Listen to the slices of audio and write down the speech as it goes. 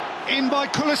in by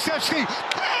Kulusevski.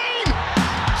 Kane!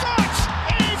 That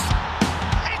is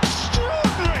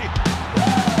extraordinary!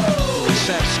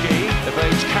 Kulusevski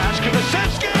evades catch.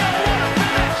 Kulusevski! What a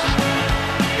finish!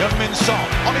 Young-Min Son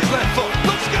on his left foot.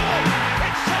 Let's go!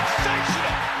 It's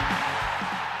sensational!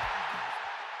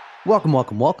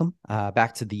 Welcome.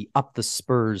 Back to the Up the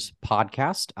Spurs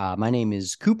podcast. My name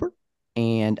is Cooper,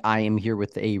 and I am here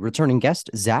with a returning guest,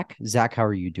 Zach. Zach, how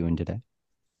are you doing today?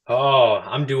 Oh,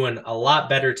 I'm doing a lot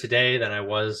better today than I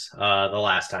was the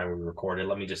last time we recorded.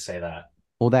 Let me just say that.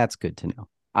 Well, that's good to know.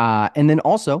 And then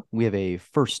also, we have a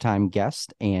first-time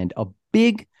guest and a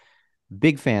big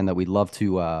fan that we'd love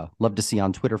to see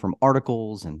on Twitter from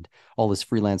articles and all his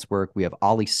freelance work. We have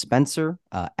Ollie Spencer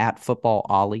at Football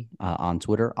Ollie on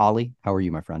Twitter. Ollie, how are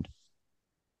you, my friend?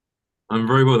 I'm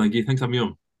very well, thank you. Thanks for having me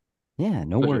on. Yeah,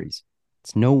 no worries.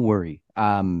 It's no worry.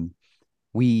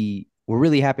 We're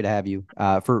really happy to have you.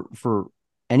 For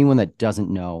anyone that doesn't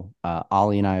know,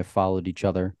 Ollie and I have followed each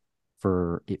other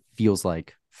for, it feels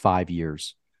like, 5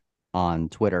 years on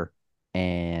Twitter,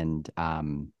 and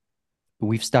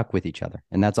we've stuck with each other,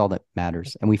 and that's all that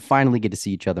matters. And we finally get to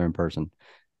see each other in person.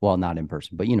 Well, not in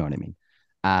person, but you know what I mean.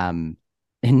 And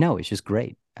no, it's just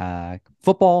great.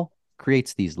 Football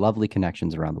creates these lovely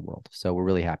connections around the world, so we're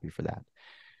really happy for that.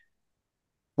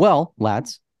 Well,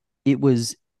 lads, it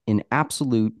was an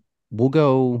absolute, we'll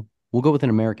go with an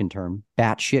American term,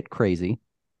 batshit crazy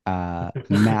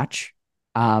match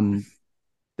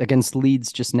against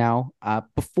Leeds just now.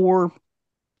 Before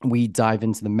we dive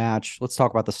into the match, let's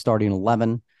talk about the starting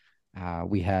 11.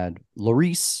 We had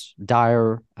Lloris,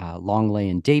 Dyer, Longley,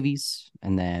 and Davies,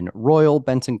 and then Royal,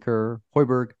 Bentancur,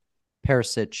 Højbjerg,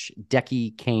 Perisic,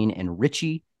 Deki, Kane, and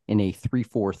Ritchie in a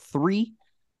 3-4-3.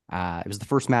 It was the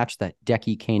first match that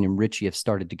Deki, Kane, and Ritchie have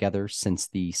started together since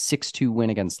the 6-2 win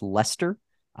against Leicester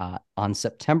on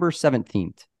September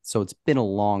 17th. So it's been a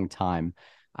long time.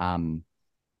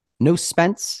 No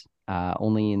Spence,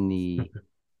 only in the...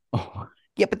 Oh,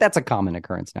 yeah, but that's a common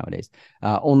occurrence nowadays.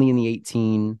 Only in the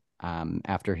 18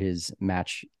 after his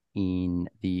match in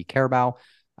the Carabao.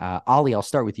 Ollie, I'll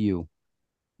start with you.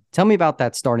 Tell me about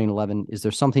that starting 11. Is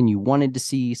there something you wanted to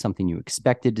see, something you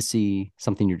expected to see,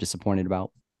 something you're disappointed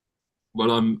about?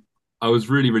 Well, I was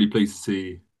really, really pleased to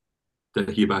see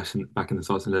Deki back in the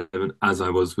starting 11, as I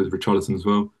was with Richarlison as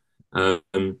well.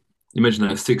 You mentioned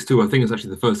that 6-2. I think it's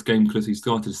actually the first game Khaleesi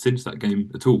started since that game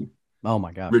at all. Oh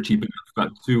my gosh. Richie been out for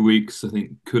about 2 weeks, I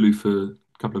think Kulu for a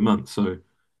couple of months. So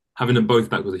having them both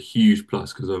back was a huge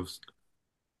plus because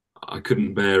I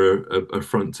couldn't bear a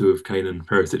front two of Kane and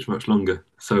Perisic much longer.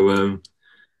 So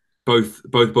both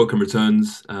welcome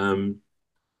returns.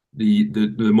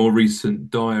 The more recent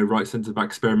Dyer right centre back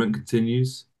experiment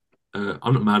continues.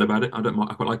 I'm not mad about it. I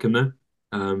quite like him there.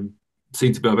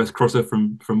 Seemed to be our best crosser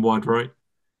from wide right,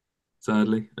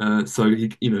 sadly. So he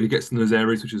gets in those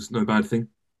areas, which is no bad thing.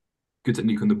 Good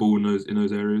technique on the ball in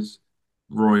those areas.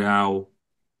 Royale,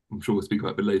 I'm sure we'll speak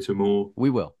about a bit later more. We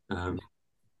will.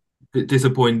 Bit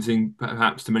disappointing,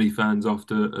 perhaps, to many fans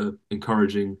after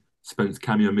encouraging Spence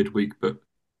cameo midweek, but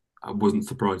I wasn't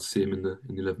surprised to see him in the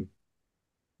 11.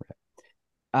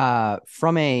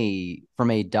 From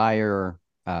a Dyer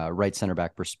right center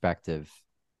back perspective,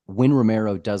 when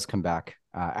Romero does come back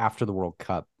after the World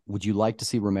Cup, would you like to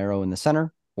see Romero in the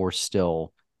center or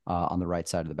still on the right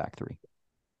side of the back three?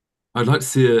 I'd like to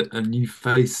see a new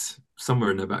face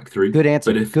somewhere in the back three. Good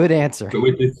answer. Good answer. But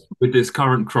with this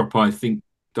current crop, I think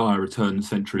Dyer returns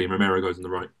centrally and Romero goes on the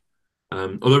right.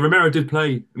 Although Romero did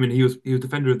play, I mean, he was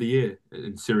Defender of the Year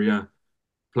in Serie A,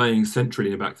 playing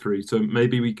centrally in the back three. So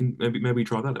maybe we can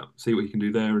try that out, see what he can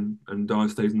do there, and Dyer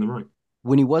stays on the right.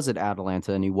 When he was at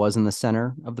Atalanta and he was in the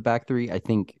center of the back three,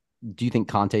 do you think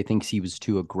Conte thinks he was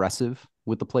too aggressive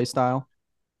with the play style?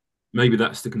 Maybe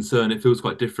that's the concern. It feels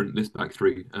quite different, this back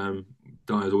three.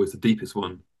 Dyer's always the deepest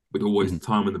one, with always the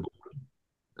time on the ball.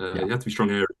 You have to be strong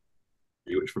area,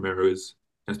 which Romero is.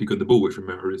 Has to be good on the ball, which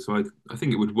Romero is. So I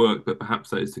think it would work, but perhaps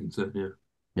that is the concern, yeah.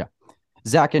 Yeah.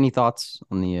 Zach, any thoughts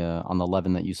on the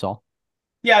 11 that you saw?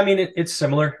 Yeah, I mean, it's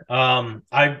similar.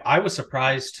 I was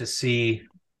surprised to see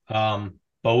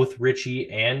both Ritchie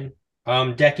and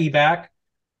Deki back.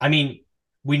 I mean,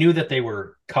 we knew that they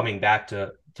were coming back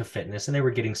to fitness and they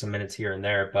were getting some minutes here and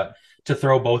there, but to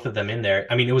throw both of them in there,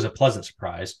 I mean, it was a pleasant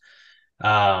surprise.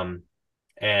 And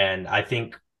I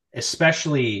think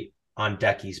especially on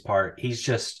Deki's part, he's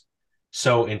just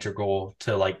so integral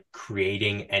to like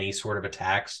creating any sort of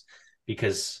attacks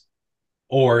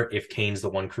or if Kane's the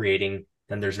one creating,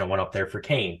 then there's no one up there for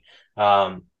Kane.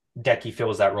 Deki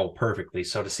fills that role perfectly.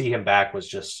 So to see him back was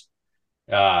just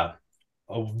a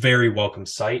very welcome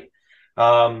sight.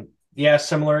 yeah,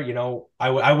 similar. I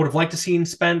would have liked to seen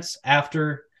Spence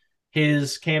after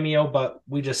his cameo, but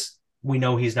we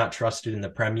know he's not trusted in the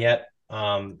Prem yet.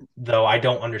 Though I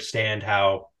don't understand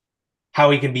how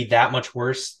he can be that much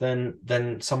worse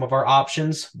than some of our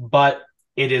options, but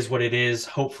it is what it is.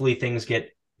 Hopefully things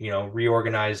get,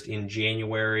 reorganized in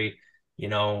January, you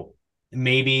know,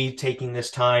 maybe taking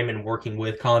this time and working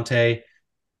with Conte,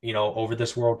 over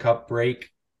this World Cup break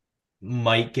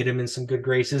might get him in some good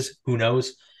graces. Who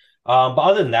knows? But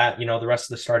other than that, the rest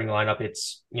of the starting lineup,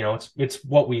 it's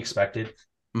what we expected.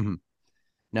 Mm-hmm.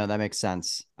 No, that makes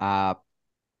sense. Well,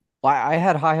 I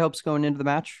had high hopes going into the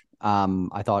match.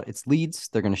 I thought it's Leeds.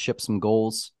 They're going to ship some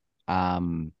goals.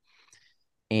 And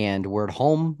we're at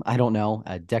home. I don't know.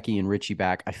 Deki and Richie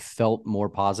back. I felt more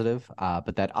positive,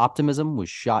 but that optimism was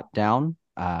shot down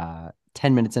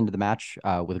 10 minutes into the match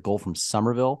with a goal from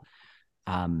Somerville.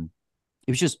 It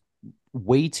was just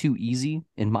way too easy,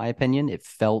 in my opinion. It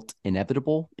felt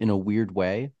inevitable in a weird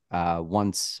way.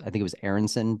 Once, I think it was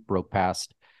Aronson, broke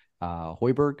past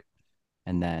Højbjerg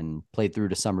and then played through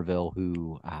to Somerville,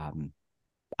 who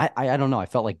I don't know. I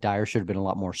felt like Dyer should have been a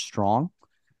lot more strong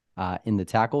in the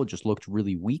tackle. It just looked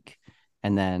really weak.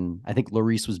 And then I think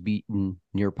Lloris was beaten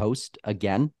near post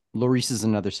again. Lloris is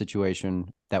another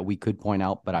situation that we could point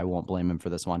out, but I won't blame him for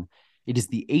this one. It is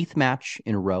the 8th match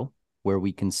in a row where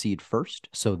we concede first.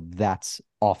 So that's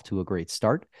off to a great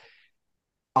start.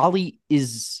 Ollie,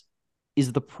 is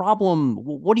the problem,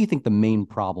 what do you think the main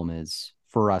problem is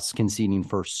for us conceding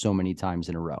first so many times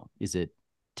in a row? Is it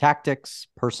tactics,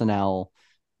 personnel,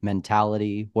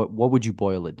 mentality? What would you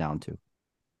boil it down to?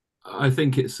 I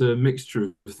think it's a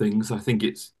mixture of things. I think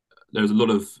there's a lot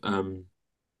of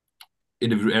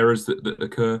individual errors that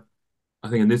occur. I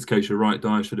think in this case, you're right.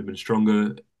 Dyer should have been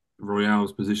stronger.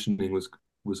 Royale's positioning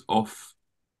was off,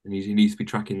 and he needs to be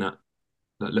tracking that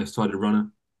left-sided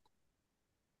runner.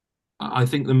 I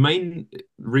think the main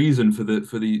reason for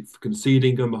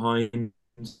conceding, going behind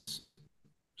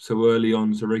so early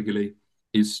on, so regularly,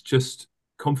 is just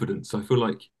confidence. I feel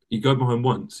like you go behind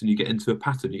once and you get into a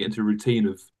pattern, you get into a routine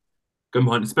of going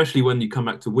behind, especially when you come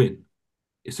back to win.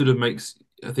 It sort of makes,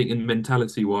 I think, in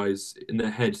mentality wise, in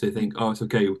their heads, they think, oh, it's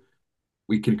okay,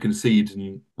 we can concede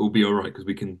and we'll be all right because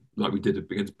we can, like we did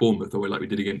against Bournemouth or like we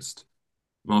did against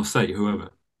Marseille, whoever.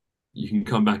 You can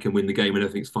come back and win the game and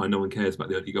everything's fine. No one cares about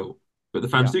the early goal. But the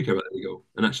fans Yeah. do care about the early goal.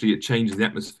 And actually, it changes the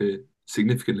atmosphere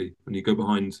significantly when you go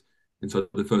behind inside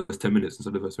the first 10 minutes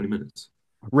instead of the first 20 minutes.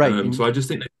 Right. So I just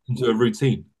think they into a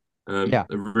routine, Yeah.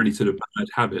 a really sort of bad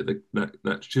habit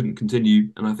that shouldn't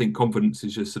continue. And I think confidence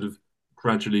is just sort of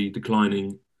gradually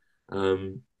declining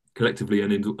collectively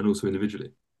and also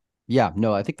individually. Yeah,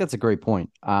 no, I think that's a great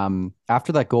point.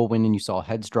 After that goal win and you saw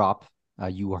heads drop,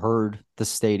 you heard the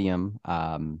stadium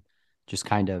just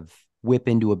kind of whip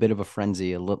into a bit of a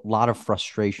frenzy, lot of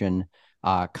frustration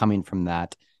coming from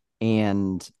that.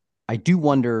 And I do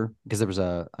wonder, because there was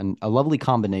a lovely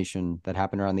combination that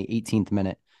happened around the 18th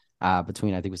minute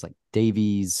between, I think it was like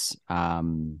Davies, I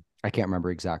can't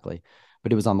remember exactly,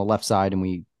 but it was on the left side,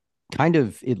 and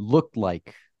it looked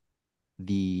like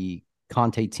the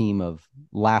Conte team of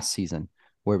last season,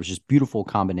 where it was just beautiful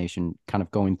combination kind of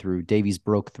going through. Davies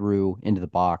broke through into the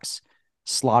box,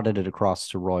 slotted it across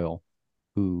to Royal,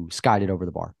 who skied it over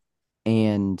the bar.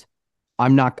 And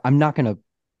I'm not gonna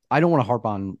I don't want to harp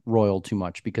on Royal too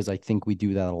much because I think we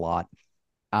do that a lot.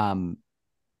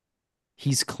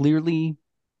 He's clearly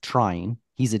trying,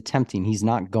 he's attempting, he's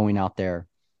not going out there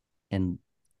and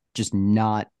just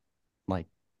not like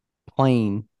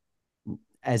playing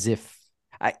as if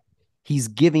he's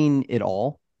giving it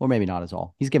all, or maybe not as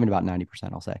all. He's giving about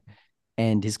 90%, I'll say.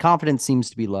 And his confidence seems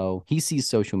to be low. He sees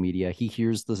social media. He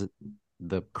hears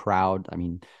the crowd. I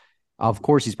mean, of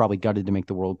course, he's probably gutted to make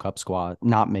the World Cup squad,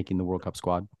 not making the World Cup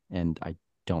squad. And I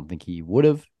don't think he would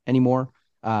have anymore.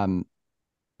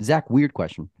 Zach, weird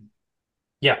question.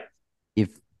 Yeah.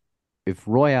 If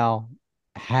Royale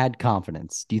had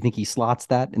confidence, do you think he slots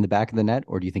that in the back of the net,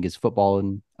 or do you think his football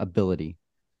and ability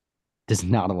does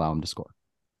not allow him to score?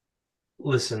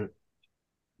 Listen,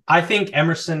 I think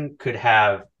Emerson could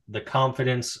have the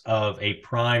confidence of a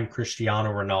prime Cristiano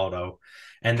Ronaldo,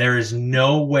 and there is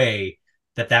no way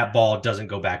that ball doesn't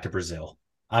go back to Brazil.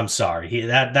 I'm sorry,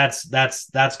 that's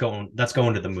going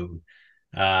to the moon.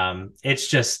 It's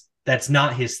just that's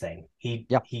not his thing.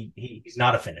 He's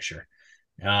not a finisher.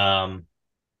 Yeah,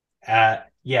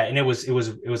 and it was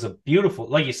a beautiful,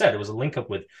 like you said, it was a link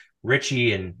up with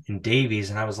Richie and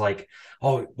Davies, and I was like,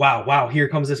 oh wow, here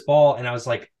comes this ball, and I was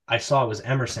like, I saw it was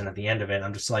Emerson at the end of it. And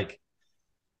I'm just like,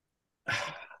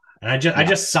 and I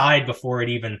just sighed before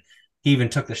he even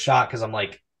took the shot because I'm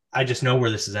like, I just know where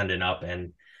this is ending up.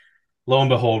 And lo and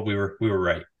behold, we were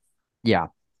right. Yeah.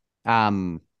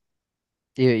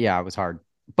 Yeah, it was hard.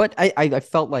 But I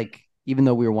felt like even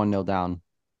though we were 1-0 down,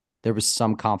 there was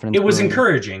some confidence It was brewing.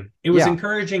 encouraging. It was Yeah.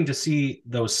 encouraging to see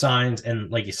those signs and,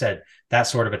 like you said, that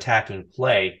sort of attacking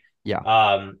play. Yeah.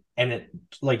 And it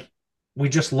like we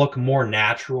just look more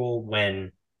natural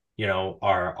when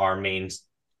our main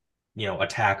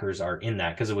attackers are in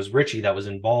that, because it was Richie that was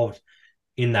involved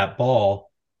in that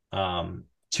ball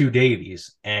to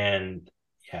Davies, and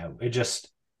yeah, it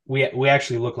just we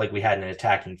actually looked like we had an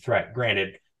attacking threat.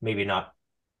 Granted, maybe not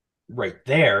right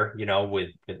there, with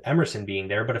Emerson being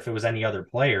there, but if it was any other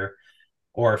player,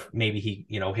 or if maybe he,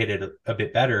 hit it a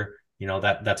bit better,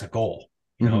 that's a goal.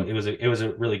 Mm-hmm. It was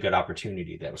a really good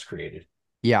opportunity that was created.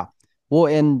 Yeah. Well,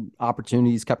 and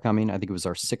opportunities kept coming. I think it was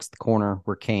our 6th corner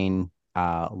where Kane,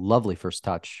 lovely first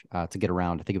touch to get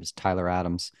around. I think it was Tyler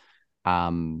Adams,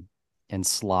 and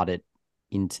slot it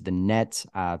into the net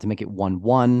to make it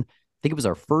 1-1. I think it was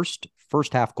our first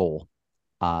half goal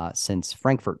since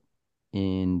Frankfurt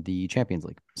in the Champions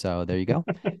League. So there you go.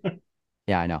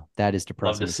 Yeah, I know. That is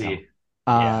depressing. Love to see.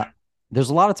 Yeah. There's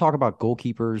a lot of talk about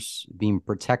goalkeepers being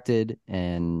protected.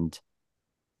 And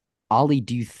Ollie,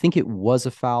 do you think it was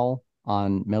a foul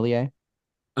on Meslier?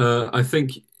 I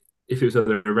think if it was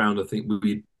other way around, I think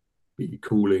we'd be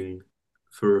calling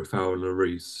for a foul on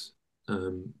Lloris.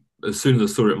 As soon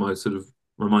as I saw it,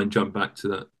 my mind jumped back to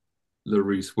that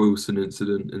Lloris Wilson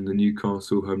incident in the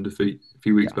Newcastle home defeat a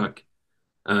few weeks back.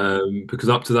 Because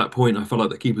up to that point, I felt like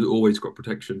the keeper's always got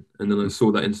protection, and then I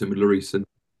saw that incident with Lloris, and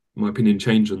my opinion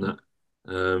changed on that.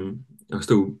 I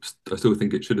still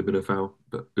think it should have been a foul,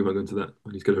 but we won't go into that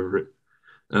when he's get over it.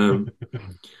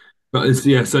 But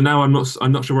so now I'm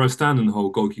not sure where I stand on the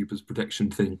whole goalkeeper's protection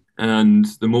thing. And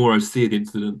the more I see the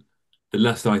incident, the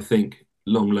less I think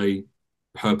Longley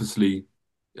purposely.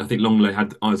 I think Longley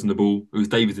had eyes on the ball. It was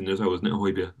Davies in there as well, wasn't it?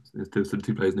 Højbjerg. There were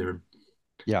two players near him.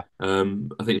 Yeah.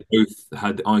 I think both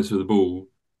had eyes for the ball,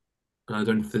 and I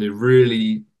don't think they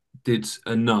really did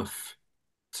enough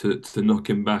to knock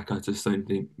him back. I just don't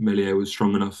think Meslier was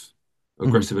strong enough,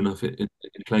 aggressive enough in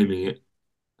claiming it.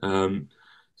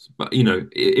 But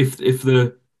if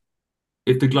the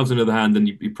gloves on the other hand, then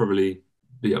you'd probably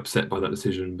be upset by that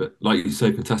decision. But like you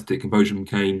say, fantastic composure from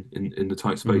Kane in the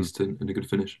tight space and a good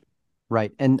finish.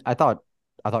 Right. And I thought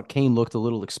Kane looked a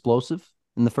little explosive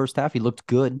in the first half. He looked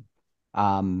good.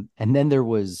 And then there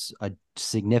was a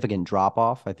significant drop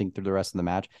off, I think, through the rest of the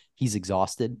match. He's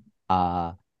exhausted.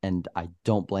 And I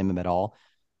don't blame him at all.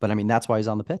 But I mean, that's why he's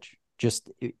on the pitch. Just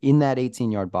in that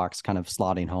 18-yard box, kind of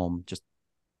slotting home, just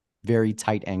very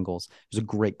tight angles. It was a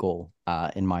great goal,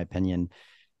 in my opinion.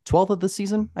 12th of the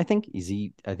season, I think.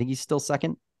 I think he's still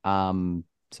second. So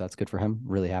that's good for him.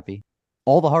 Really happy.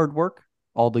 All the hard work,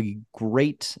 all the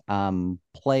great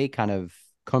play kind of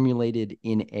cumulated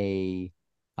in a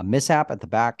mishap at the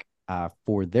back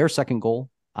for their second goal.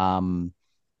 I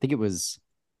think it was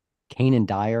Kane and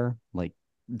Dyer, like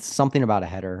something about a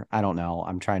header. I don't know.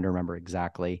 I'm trying to remember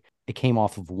exactly. It came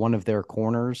off of one of their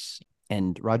corners,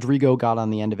 and Rodrigo got on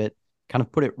the end of it, kind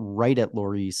of put it right at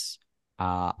Lloris.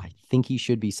 I think he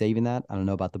should be saving that. I don't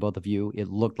know about the both of you. It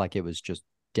looked like it was just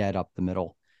dead up the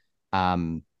middle.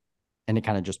 And it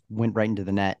kind of just went right into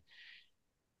the net.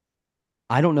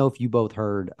 I don't know if you both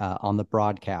heard on the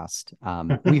broadcast.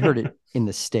 We heard it in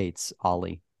the States,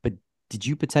 Ollie, but did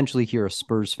you potentially hear a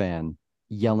Spurs fan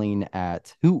yelling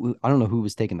at who? I don't know who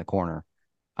was taking the corner.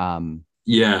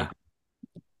 Yeah,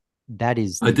 that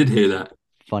is. I did hear that.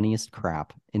 Funniest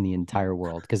crap in the entire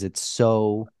world, because it's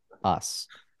so us.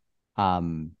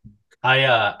 Because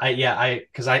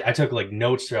I took like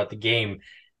notes throughout the game,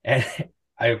 and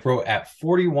I wrote at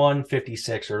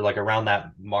 41:56 or like around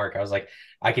that mark. I was like,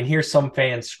 I can hear some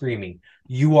fans screaming,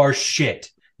 "You are shit.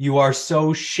 You are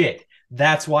so shit.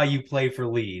 That's why you play for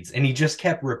Leeds." And he just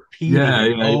kept repeating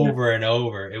it over and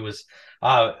over. It was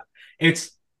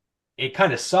it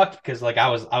kind of sucked because like I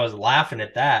was laughing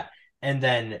at that, and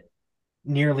then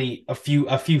nearly a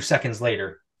few seconds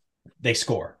later they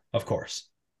score, of course.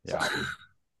 Yeah.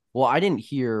 Well, I didn't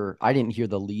hear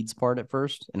the Leeds part at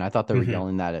first, and I thought they were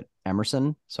yelling that at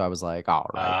Emerson. So I was like,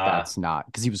 all right, that's not,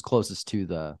 because he was closest to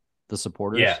the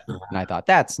supporters. Yeah. And I thought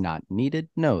that's not needed.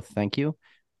 No, thank you.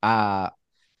 But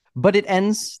it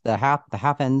ends, the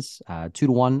half ends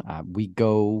 2-1. We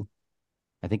go,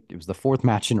 I think it was the 4th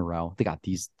match in a row.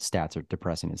 These stats are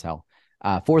depressing as hell.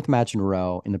 4th match in a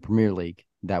row in the Premier League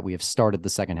that we have started the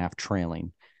second half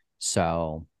trailing.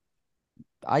 So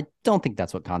I don't think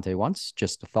that's what Conte wants.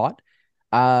 Just a thought.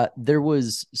 There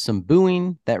was some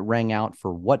booing that rang out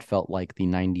for what felt like the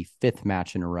 95th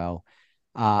match in a row.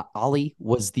 Ollie,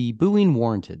 was the booing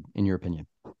warranted in your opinion?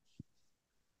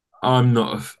 I'm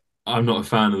not I'm not a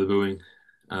fan of the booing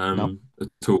No.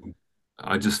 at all.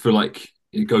 I just feel like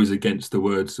it goes against the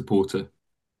word supporter.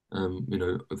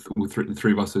 The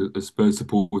three of us are Spurs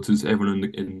supporters.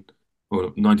 Everyone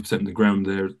well, 90% of the ground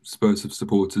there are Spurs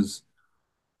supporters,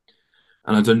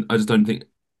 and I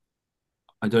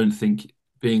don't think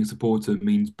being a supporter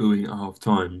means booing at half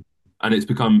time, and it's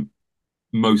become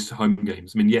most home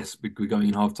games. I mean, yes, we're going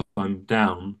in half time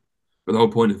down, but the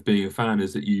whole point of being a fan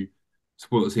is that you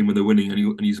support the team when they're winning, and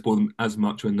you support them as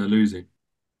much when they're losing,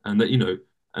 and that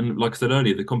and like I said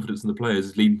earlier, the confidence in the players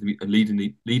is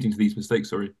leading to these mistakes.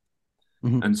 Sorry.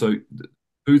 Hmm. And so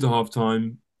through the half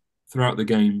time, throughout the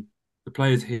game, the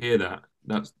players hear that.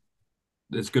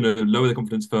 It's going to lower their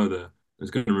confidence further.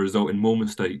 It's going to result in more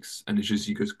mistakes. And it's just,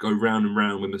 you just go round and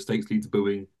round when mistakes lead to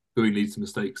booing, booing leads to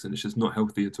mistakes. And it's just not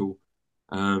healthy at all.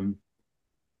 Um,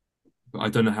 but I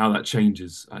don't know how that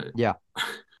changes. Yeah.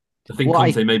 I think Well,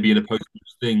 Conte may be in a post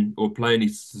thing, or player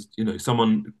needs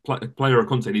to, player or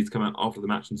Conte needs to come out after the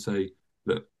match and say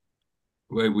that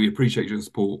we appreciate your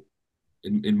support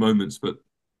in moments, but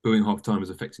booing half time is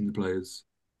affecting the players.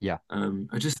 yeah.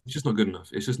 It's just not good enough.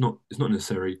 It's not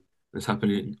necessary. It's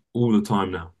happening all the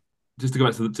time now. Just to go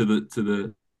back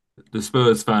to the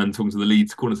Spurs fan talking to the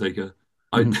Leeds corner taker,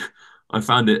 I Hmm. I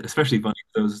found it especially funny.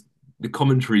 There was the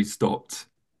commentary stopped.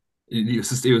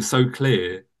 It was so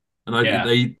clear, and Yeah,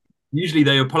 they usually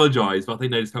they apologise, but I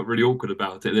think they just felt really awkward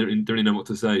about it. They didn't really know what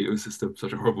to say. It was just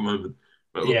such a horrible moment,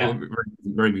 but yeah. very,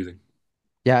 very amusing.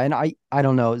 Yeah, and I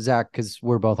don't know, Zach, because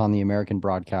we're both on the American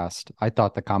broadcast. I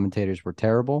thought the commentators were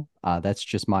terrible. That's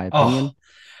just my Oh, opinion.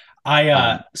 I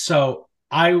Um, so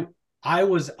I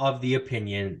was of the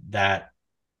opinion that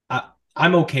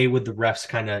I'm okay with the refs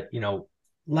kind of,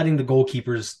 letting the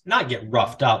goalkeepers not get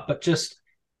roughed up, but just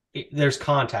there's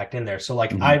contact in there. So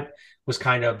like mhm. I was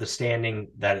kind of the standing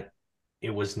that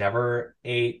it was never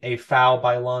a foul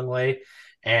by Longley.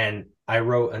 And I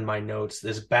wrote in my notes,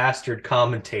 this bastard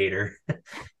commentator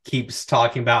keeps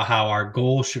talking about how our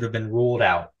goal should have been ruled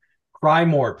out. Cry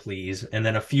more, please. And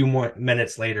then a few more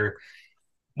minutes later,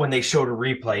 when they showed a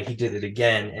replay, he did it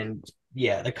again. And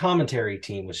yeah, the commentary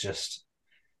team was just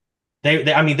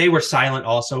I mean, they were silent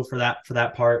also for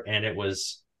that part, and it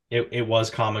was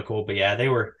comical, but yeah, they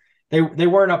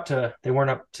weren't up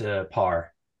to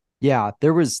par. Yeah,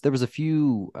 there was a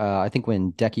few. I think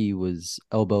when Deki was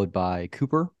elbowed by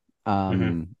Cooper,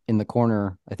 Mm-hmm. in the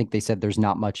corner, I think they said there's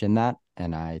not much in that,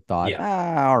 and I thought,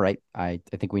 Yeah. all right, I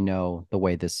think we know the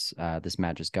way this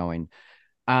match is going.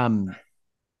 Um,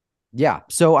 yeah,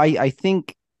 so I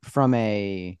think from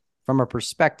a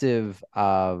perspective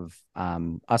of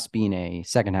us being a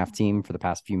second half team for the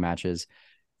past few matches,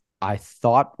 I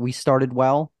thought we started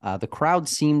well. The crowd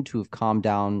seemed to have calmed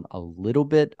down a little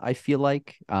bit, I feel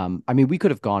like. I mean, we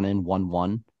could have gone in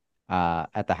 1-1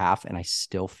 at the half, and I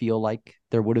still feel like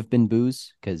there would have been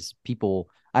boos because people,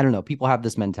 I don't know, people have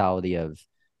this mentality of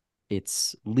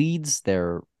it's Leeds.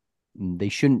 They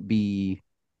shouldn't be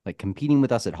like competing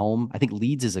with us at home. I think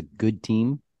Leeds is a good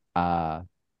team.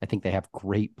 I think they have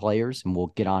great players, and we'll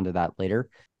get onto that later.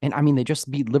 And I mean, they just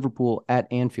beat Liverpool at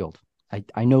Anfield.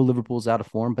 I know Liverpool's out of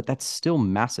form, but that's still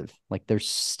massive. Like there's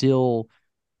still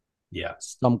Yeah.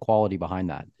 some quality behind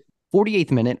that.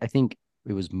 48th minute, I think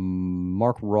it was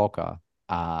Mark Roca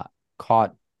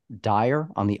caught Dyer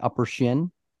on the upper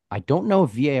shin. I don't know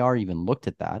if VAR even looked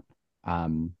at that.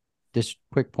 Um, just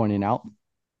quick pointing out,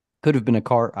 could have been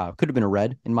a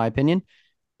red in my opinion,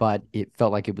 but it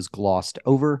felt like it was glossed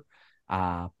over.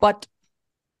 But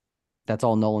that's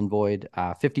all null and void.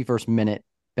 51st minute,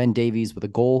 Ben Davies with a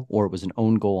goal, or it was an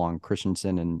own goal on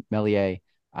Christensen and Melier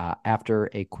after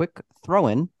a quick throw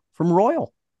in from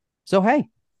Royal. So, hey,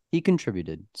 he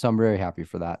contributed. So I'm very happy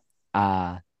for that.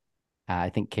 I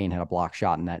think Kane had a block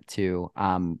shot in that too.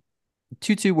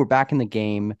 2-2, we're back in the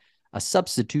game. A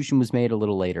substitution was made a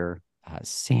little later.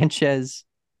 Sanchez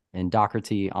and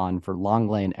Doherty on for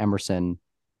Longley and Emerson.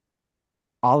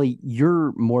 Ollie,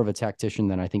 you're more of a tactician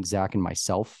than I think Zach and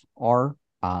myself are.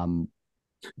 Um,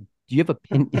 do you have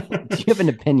do you have an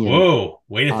opinion Whoa,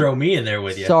 way to on throw me in there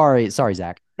with you. sorry,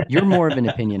 Zach. You're more of an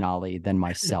opinion, Ollie, than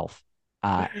myself,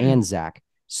 and Zach.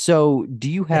 So do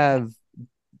you have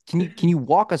can you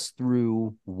walk us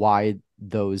through why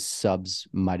those subs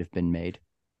might have been made?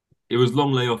 It was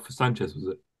long layoff for Sanchez, was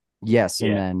it? Yes,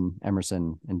 and Yeah. then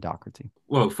Emerson and Doherty.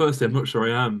 Well, firstly, I'm not sure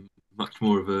I am much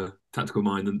more of a tactical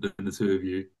mind than the two of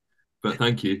you, but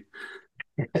thank you.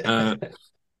 Uh,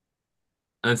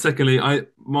 and secondly, I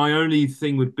my only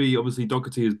thing would be obviously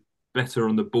Doherty is better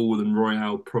on the ball than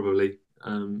Royale, probably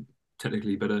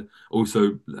technically better.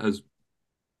 Also, as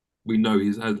we know,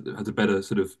 has a better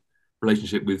sort of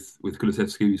relationship with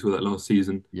Kulusevski. We saw that last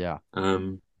season. Yeah.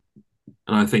 And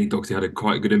I think Doxy had a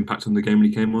quite good impact on the game when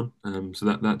he came on. So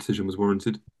that decision was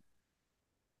warranted.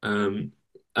 And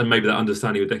maybe that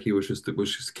understanding of Deki was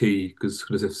just key because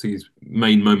Kulusevski's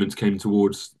main moments came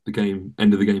towards the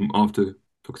end of the game after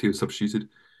Doxy was substituted.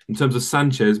 In terms of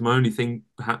Sanchez, my only thing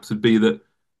perhaps would be that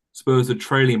Spurs are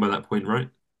trailing by that point, right?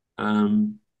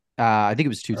 I think it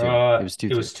was 2-2. It was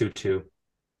 2-2. It was 2-2.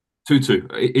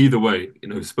 2-2. Either way,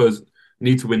 Spurs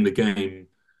need to win the game.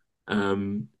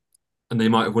 And they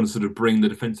might have wanted to sort of bring the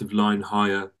defensive line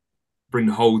higher, bring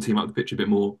the whole team up the pitch a bit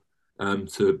more,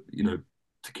 to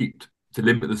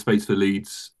limit the space for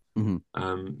Leeds. Mm-hmm.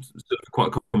 So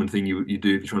quite a common thing you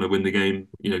do if you're trying to win the game.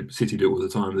 City do it all the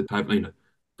time. They have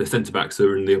their centre backs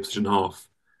are in the opposition half,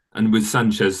 and with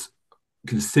Sanchez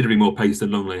considerably more pace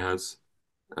than Longley has,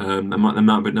 there might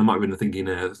have been a thinking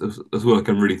there. That's what I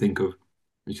can really think of.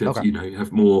 You should Okay. you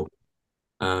have more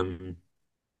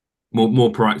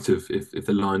more proactive if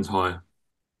the line's higher.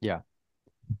 Yeah.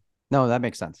 No, that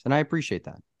makes sense. And I appreciate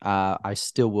that. I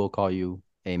still will call you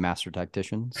a master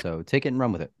tactician, so take it and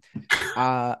run with it.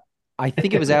 I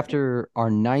think it was after our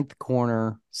 9th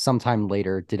corner sometime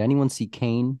later. Did anyone see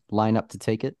Kane line up to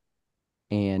take it?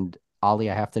 And Ollie,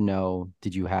 I have to know,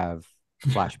 did you have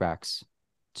flashbacks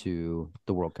to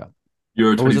the World Cup?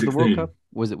 Euro Or was it the 2016. World Cup?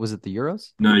 Was it the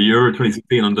Euros? No, Euro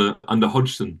 2016 under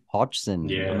Hodgson. Hodgson.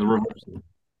 Yeah. Under Roy Hodgson.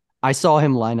 I saw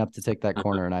him line up to take that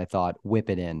corner and I thought, whip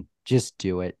it in. Just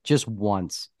do it. Just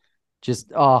once.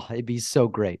 It'd be so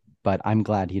great. But I'm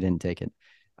glad he didn't take it.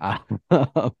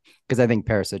 Because I think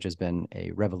Perisic has been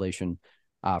a revelation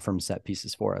from set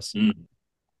pieces for us.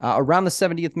 Around the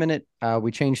 70th minute,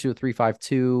 we changed to a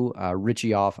 3-5-2.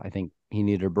 Richie off. I think he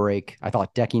needed a break. I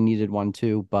thought Deki needed one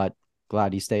too, but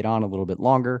glad he stayed on a little bit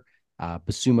longer.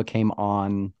 Basuma came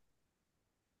on.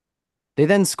 They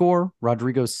then score.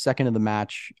 Rodrigo's second of the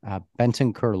match.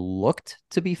 Bentancur looked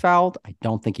to be fouled. I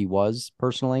don't think he was,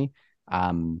 personally.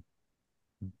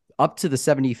 Up to the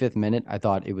 75th minute, I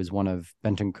thought it was one of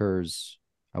Bentancur's,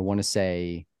 I want to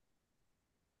say,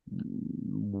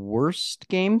 worst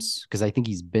games, because I think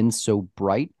he's been so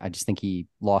bright. I just think he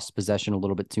lost possession a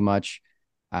little bit too much.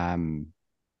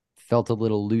 Felt a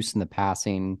little loose in the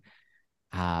passing.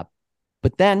 But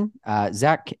then,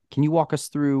 Zach, can you walk us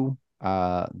through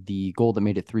the goal that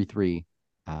made it 3-3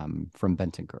 from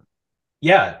Bentancur?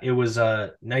 Yeah, it was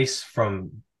nice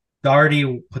from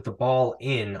Doherty, put the ball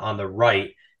in on the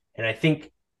right, and I think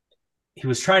he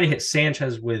was trying to hit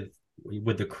Sanchez with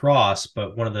the cross,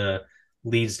 but one of the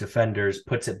Leeds defenders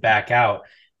puts it back out.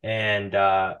 And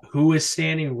who is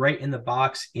standing right in the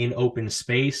box in open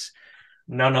space?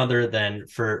 None other than,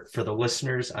 for the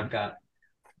listeners, I've got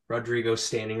Rodrigo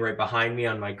standing right behind me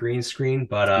on my green screen,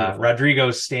 but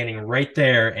Rodrigo's standing right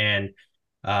there and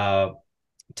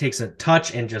takes a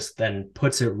touch and just then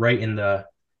puts it right in the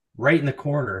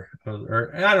corner,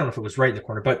 or I don't know if it was right in the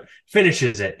corner, but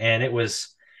finishes it, and it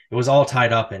was all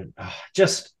tied up. And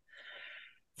just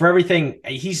for everything,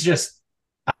 he's just,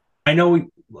 I know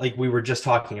we were just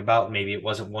talking about, maybe it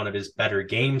wasn't one of his better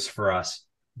games for us,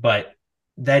 but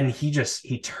then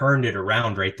he turned it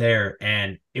around right there.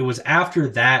 And it was after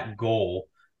that goal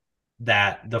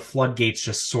that the floodgates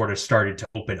just sort of started to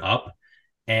open up,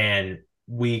 and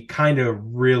we kind of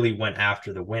really went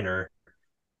after the winner.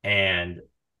 And,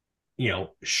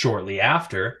 shortly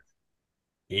after,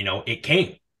 it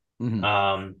came.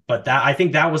 Mm-hmm. But I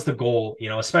think that was the goal,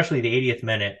 especially the 80th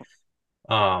minute.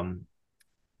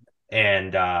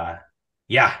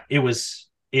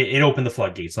 It opened the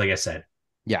floodgates, like I said.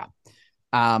 Yeah.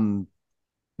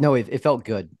 No, it felt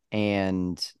good.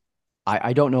 And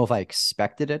I don't know if I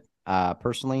expected it,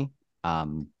 personally. I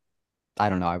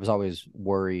don't know. I was always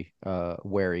wary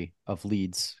of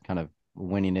Leeds kind of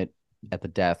winning it at the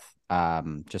death,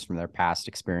 just from their past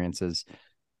experiences.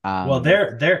 Well,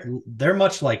 they're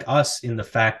much like us in the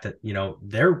fact that,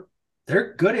 they're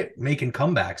good at making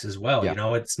comebacks as well.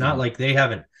 Yeah. It's not like they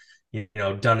haven't,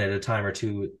 done it a time or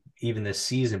two even this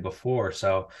season before.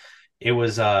 So it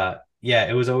was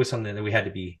it was always something that we had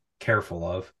to be careful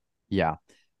of. Yeah.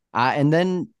 And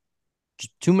then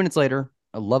 2 minutes later,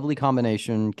 a lovely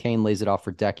combination. Kane lays it off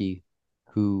for Deki,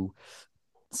 who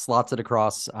slots it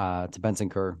across to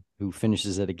Bentancur, who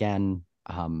finishes it again.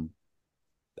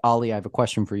 Ollie, I have a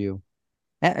question for you.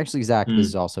 Actually, Zach, this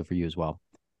is also for you as well.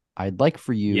 I'd like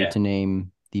for you to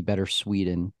name the better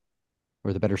Sweden,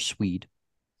 or the better Swede.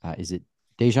 Is it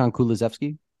Dejan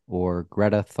Kulusevski or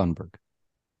Greta Thunberg?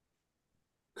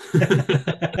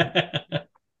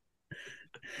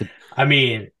 I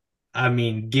mean,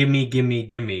 give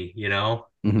me,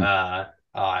 Mm-hmm.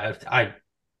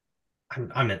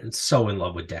 I'm so in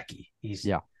love with Deki.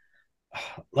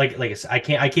 like I said, I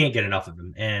can't get enough of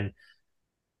him. And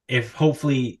if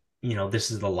hopefully,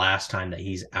 this is the last time that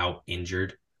he's out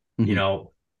injured, you Mhm.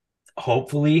 know,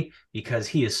 hopefully, because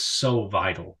he is so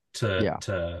vital Yeah.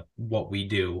 to what we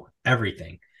do,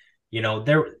 everything.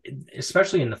 There,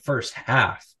 especially in the first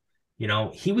half,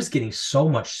 he was getting so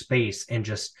much space and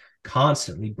just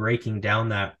constantly breaking down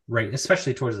that right,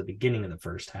 especially towards the beginning of the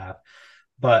first half.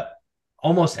 But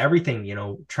almost everything,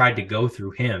 tried to go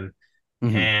through him,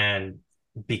 Mhm. and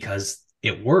because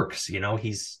it works,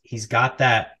 he's got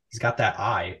that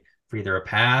eye for either a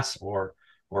pass or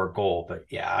a goal. But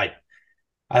yeah,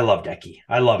 I love Deki.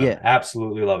 I love him. Yeah.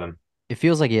 Absolutely love him. It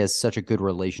feels like he has such a good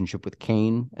relationship with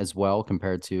Kane as well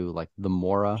compared to like the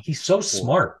Mora. He's so Or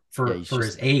smart yeah, for he's for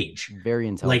just his age. very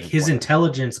Like intelligent his player.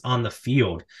 intelligence on the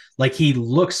field, like he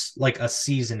looks like a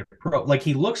seasoned pro. Like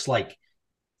he looks like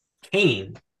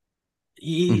Kane.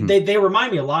 Mhm. They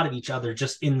remind me a lot of each other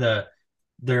just in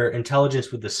their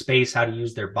intelligence with the space, how to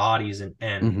use their bodies, and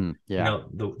Yeah.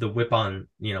 the whip on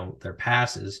their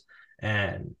passes.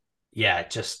 And yeah,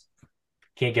 just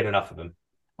can't get enough of him.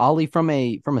 Ollie, from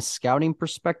a scouting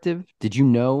perspective, did you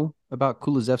know about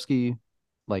Kulusevski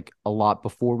like a lot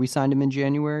before we signed him in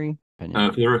January?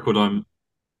 Opinion. For the record, I'm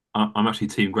actually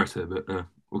Team Greta, but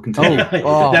we'll continue.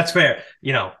 That's fair.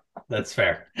 That's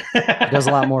fair. He does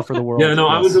a lot more for the Yeah, world. no,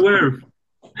 Yes.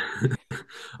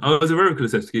 I was aware of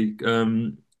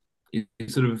Kulusevski. He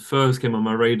sort of first came on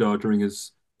my radar during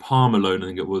his Parma loan, I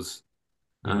think it was,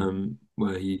 Mhm.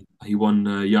 where he won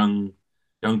young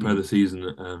player of Mhm. the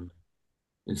season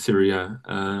in Serie A.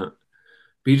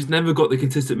 But he just never got the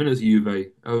consistent minutes at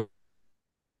Juve.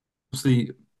 Obviously,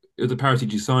 it was a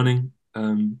Paratici signing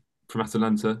from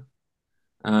Atalanta,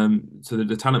 so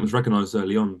the talent was recognised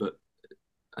early on. But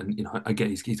I get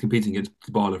he's competing against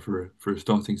Dybala for a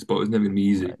starting spot. It was never going to be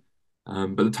easy.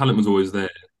 Right. But the talent was always there.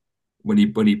 He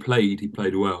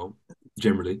played well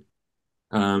generally.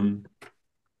 Um,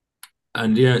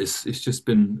 and yeah, it's just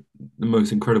been the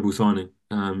most incredible signing.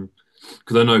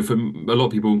 Because I know for a lot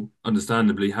of people,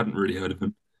 understandably, hadn't really heard of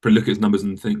him. But look at his numbers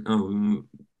and think, oh,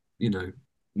 you know,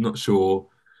 not sure.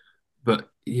 But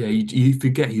yeah, you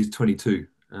forget he's 22.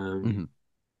 Mhm.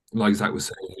 Like Zach was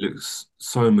saying, he looks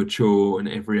so mature in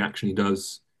every action he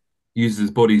does. Uses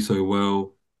his body so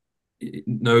well. He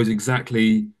knows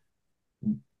exactly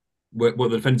what the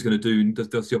defender's going to do, and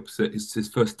does the opposite. His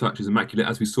first touch is immaculate,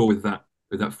 as we saw with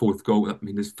that fourth goal. I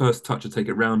mean, his first touch to take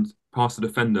it round past the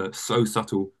defender, so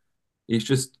subtle. It's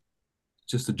just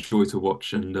a joy to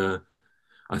watch. And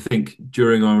I think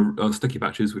during our sticky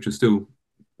patches, which are still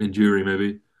enduring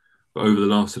maybe, but over the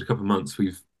last couple of months,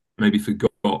 we've maybe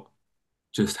forgot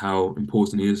just how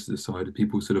important he is to the side.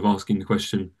 People sort of asking the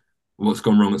question, what's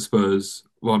gone wrong at Spurs?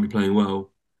 Why aren't we playing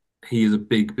well? He is a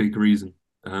big reason.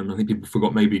 I think people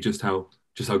forgot maybe just how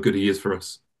good he is for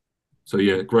us. So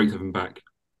yeah, great to have him back.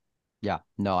 Yeah.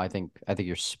 No, I think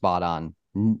you're spot on.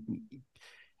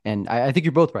 And I think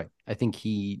you're both right. I think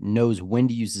he knows when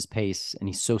to use his pace, and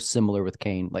he's so similar with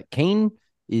Kane. Like Kane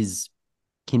is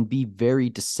can be very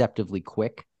deceptively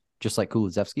quick, just like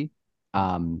Kulusevski.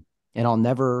 And I'll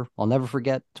never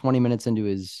forget 20 minutes into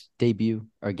his debut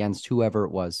against whoever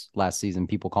it was last season,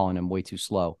 people calling him way too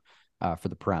slow for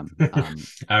the Prem. I Look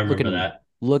at remember him, that.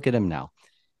 look at him now.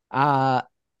 Uh,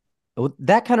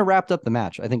 that kind of wrapped up the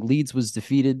match. I think Leeds was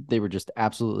defeated. They were just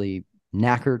absolutely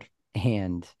knackered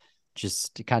and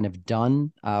just kind of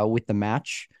done with the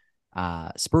match.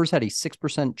 Spurs had a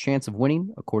 6% chance of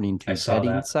winning, according I to saw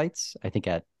betting that. sites, I think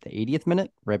at the 80th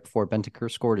minute, right before Bentancur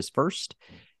scored his first.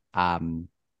 Um,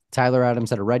 Tyler Adams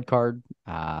had a red card.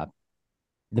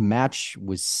 The match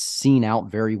was seen out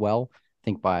very well, I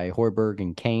think, by Hoiberg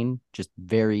and Kane. Just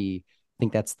very, I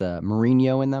think that's the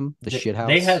Mourinho in them, the They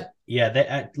shithouse. had, yeah,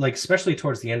 they like, especially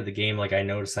towards the end of the game, like I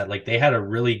noticed that like they had a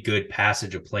really good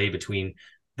passage of play between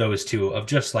those two of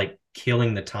just like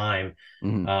killing the time.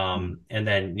 Mhm. And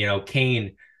then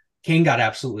Kane got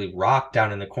absolutely rocked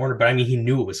down in the corner, but I mean he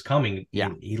knew it was coming. Yeah.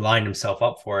 He lined himself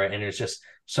up for it, and it's just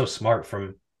so smart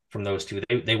from those two.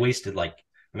 They wasted like,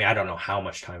 I mean, I don't know how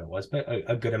much time it was, but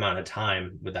a good amount of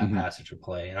time with that Mhm. passage of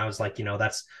play. And I was like,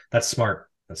 that's smart.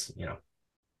 That's.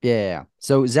 Yeah.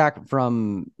 So Zach,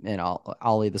 and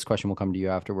Ollie, this question will come to you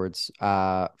afterwards.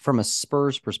 From a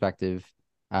Spurs perspective,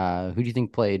 who do you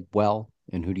think played well,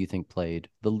 and who do you think played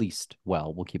the least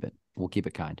well? We'll keep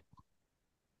it kind.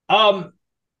 Um,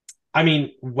 I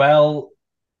mean, well,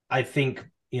 I think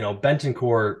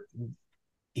Bentancur,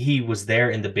 he was there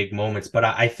in the big moments, but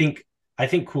I think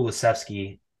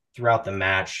Kulusevski throughout the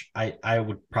match, I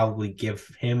would probably give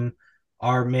him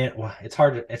our man. Well, it's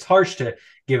harsh to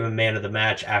give him man of the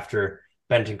match after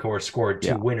Bentancur scored two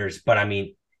Yeah. winners, but I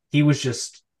mean he was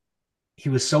just he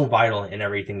was so vital in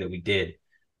everything that we did.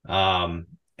 And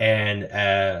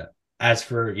as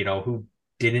for, who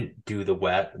didn't do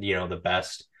the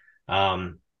best,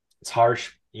 it's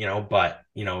harsh, but,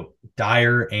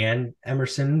 Dyer and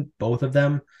Emerson, both of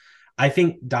them, I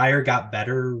think Dyer got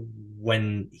better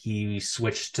when he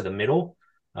switched to the middle,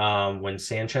 when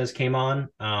Sanchez came on.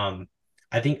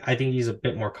 I think he's a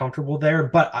bit more comfortable there,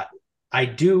 but I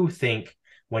do think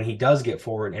when he does get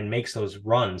forward and makes those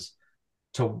runs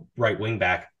to right wing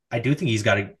back, I do think he's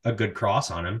got a good cross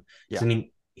on him. Yeah. I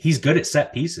mean, he's good at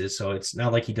set pieces, so it's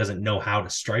not like he doesn't know how to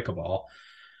strike a ball.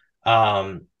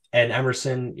 And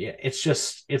Emerson, yeah, it's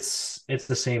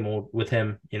the same old with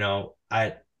him.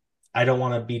 I don't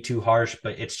want to be too harsh,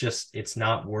 but it's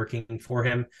not working for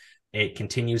him. It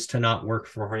continues to not work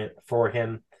for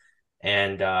him.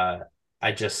 And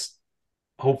I just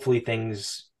hopefully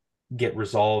things get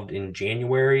resolved in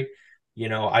January.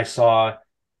 I saw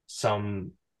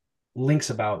some links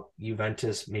about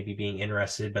Juventus maybe being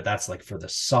interested, but that's like for the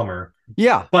summer.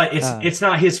 Yeah. But it's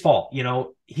not his fault.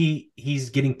 He's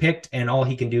getting picked and all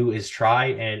he can do is try.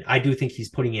 And I do think he's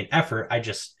putting in effort. I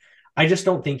just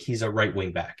don't think he's a right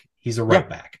wing back. He's a right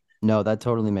back. No, that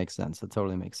totally makes sense.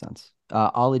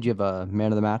 Ollie, do you have a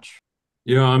man of the match?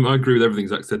 Yeah, I agree with everything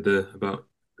Zach said there about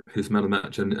his man of the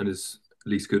match and his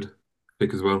least good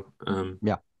pick as well.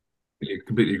 Yeah.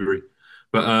 Completely agree.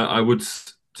 But I would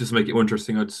just make it more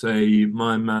interesting. I'd say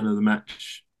my man of the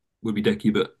match would be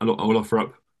Deki, but I will offer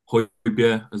up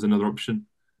Højbjerg as another option.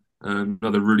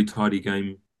 Another really tidy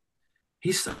game.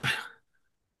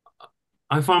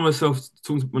 I find myself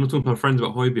when I'm talking to my friends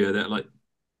about Højbjerg, that like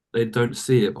they don't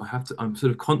see it, but I'm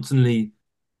sort of constantly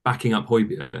backing up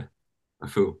Højbjerg. I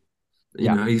feel,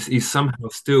 he's somehow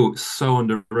still so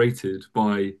underrated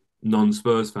by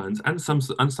non-Spurs fans and some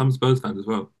Spurs fans as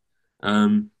well.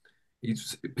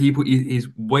 He's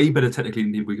way better technically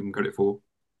than people give him credit for.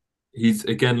 He's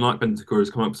again like Bentancur has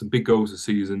come up with some big goals this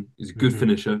season. He's a good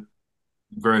finisher,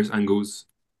 various angles,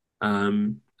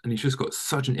 and he's just got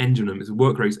such an engine in him. His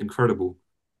work rate's incredible.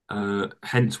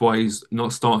 Hence why he's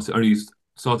not started. Only he's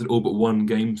started all but one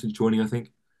game since joining, I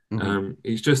think.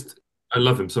 He's just, I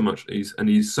love him so much. He's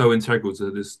so integral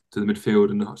to the midfield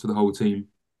and to the whole team.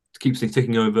 Keeps things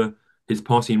ticking over. His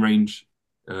passing range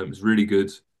is really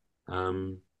good.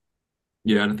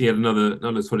 Yeah, and I think he had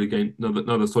another solid game,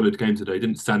 another solid game today.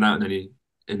 Didn't stand out in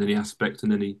any aspect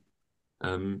in any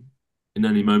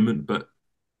moment, but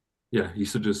yeah,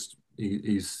 he's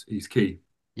key.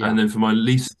 Yeah. And then for my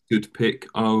least good pick,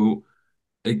 I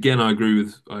agree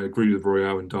with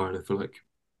Royale and Dyer. I feel like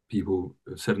people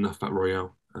have said enough about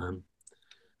Royale.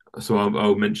 So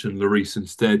I'll mention Lloris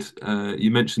instead.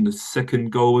 You mentioned the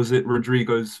second goal, was it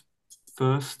Rodrigo's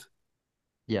first?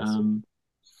 Yes.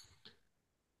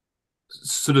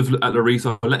 Sort of at Lloris,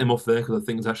 I'll let him off there because I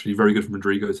think it's actually very good from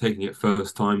Rodrigo taking it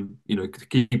first time.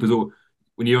 Keepers all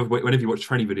whenever you watch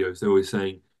training videos, they're always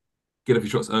saying get off your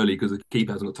shots early because the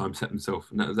keeper hasn't got time to set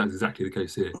himself, and that's exactly the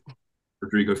case here.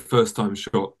 Rodrigo first time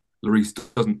shot, Lloris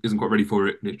isn't quite ready for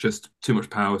it, and it's just too much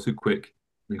power, too quick,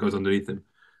 and it goes underneath him.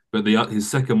 But his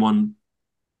second one,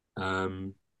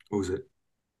 what was it?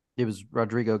 It was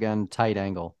Rodrigo again, tight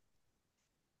angle.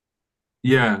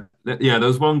 Yeah. There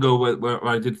was one goal where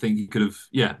I did think he could have.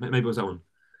 Yeah, maybe it was that one.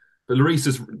 But Lloris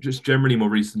is just generally more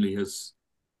recently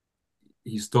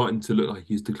he's starting to look like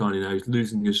he's declining now. He's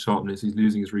losing his sharpness. He's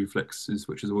losing his reflexes,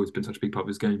 which has always been such a big part of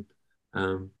his game.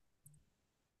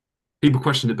 People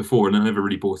questioned it before, and I never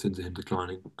really bought into him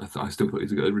declining. I still thought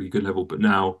he's at a really good level, but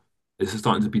now it's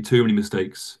starting to be too many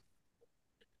mistakes,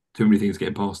 too many things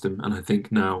getting past him, and I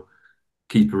think now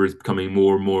keeper is becoming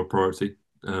more and more a priority.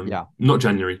 Not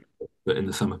January, but in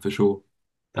the summer for sure.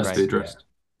 Has to be addressed.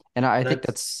 Yeah. And I think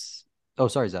that's. Oh,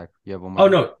 sorry, Zach. You have one more. Oh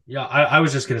no, yeah. I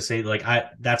was just gonna say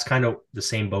that's kind of the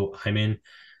same boat I'm in.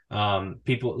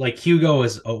 People like Hugo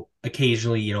has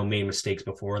occasionally made mistakes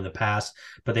before in the past,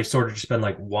 but they've sort of just been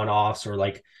like one-offs or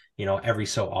every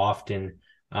so often.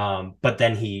 But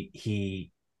then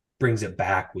he brings it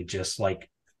back with just like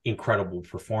incredible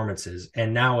performances,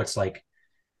 and now it's like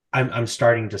I'm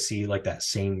starting to see like that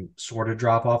same sort of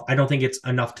drop off. I don't think it's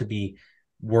enough to be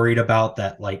worried about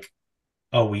that. Like,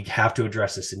 oh, we have to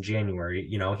address this in January.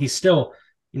 He's still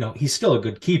a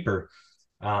good keeper.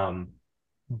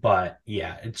 But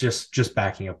yeah, it's just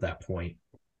backing up that point.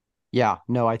 Yeah,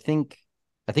 no, I think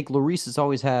Lloris has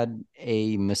always had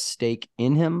a mistake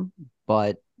in him,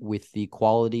 but with the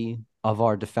quality of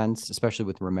our defense, especially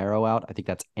with Romero out, I think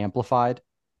that's amplified.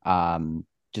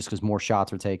 Just because more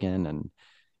shots are taken, and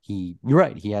you're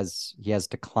right, he has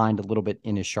declined a little bit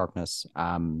in his sharpness.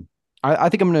 I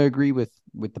think I'm going to agree with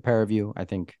the pair of you. I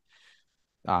think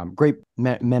great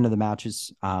men of the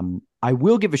matches. I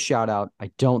will give a shout out.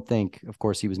 I don't think, of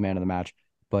course, he was man of the match,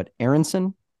 but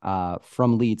Aronson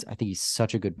from Leeds, I think he's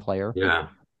such a good player. Yeah.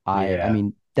 I Yeah.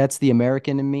 mean, that's the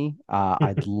American in me.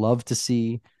 I'd love to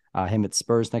see him at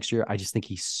Spurs next year. I just think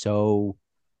he's so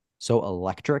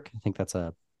electric. I think that's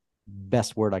a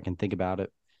best word I can think about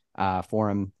it for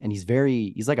him. And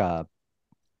it's like a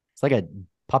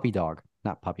puppy dog,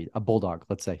 not puppy, a bulldog,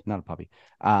 let's say, not a puppy.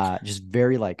 Just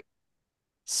very like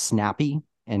snappy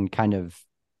and kind of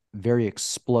very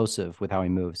explosive with how he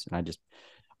moves. And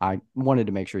I wanted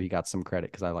to make sure he got some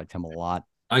credit because I liked him a lot.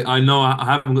 I know I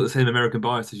haven't got the same American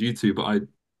bias as you two, but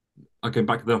I can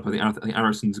back it up. I think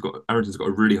Aaronson's got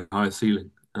a really high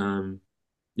ceiling.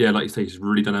 Yeah, like you say, he's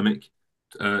really dynamic,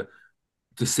 uh,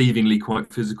 deceivingly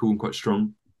quite physical and quite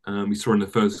strong. We saw in the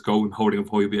first goal him holding up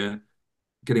Højbjerg,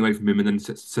 getting away from him, and then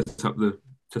set up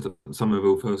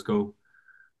Somerville first goal.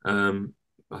 Um,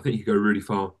 I think he could go really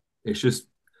far. It's just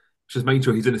making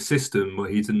sure he's in a system where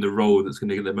he's in the role that's going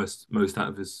to get the most out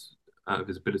of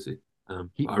his ability.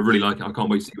 He, I really like it. I can't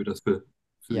wait to see what he does for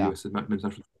the yeah, US men's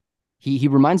national. he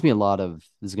reminds me a lot of,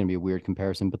 this is going to be a weird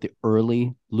comparison, but the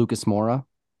early Lucas Moura,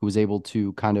 who was able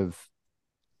to kind of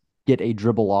get a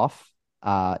dribble off.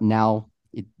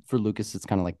 For Lucas, it's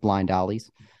kind of like blind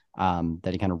alleys that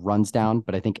he kind of runs down.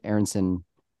 But I think Aronson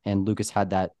and Lucas had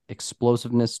that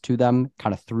explosiveness to them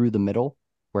kind of through the middle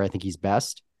where I think he's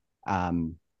best.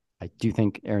 I do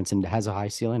think Aronson has a high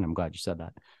ceiling. I'm glad you said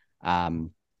that.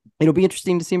 It'll be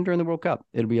interesting to see him during the World Cup.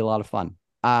 It'll be a lot of fun.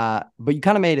 But you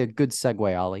kind of made a good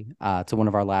segue, Ollie, to one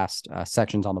of our last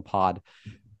sections on the pod.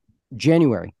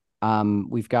 January.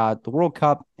 We've got the World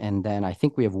Cup, and then I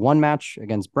think we have one match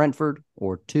against Brentford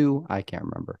or two. I can't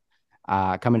remember.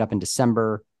 Coming up in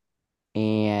December.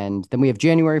 And then we have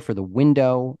January for the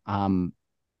window.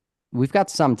 We've got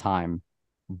some time,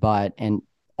 and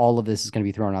all of this is going to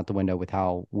be thrown out the window with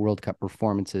how World Cup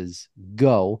performances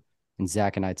go. And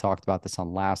Zach and I talked about this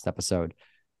on last episode.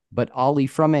 But Ollie,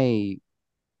 from a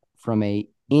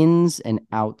ins and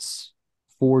outs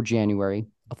for January,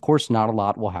 of course, not a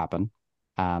lot will happen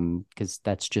because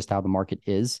that's just how the market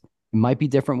is. It might be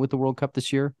different with the World Cup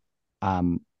this year.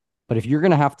 But if you're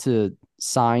going to have to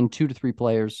sign 2 to 3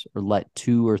 players or let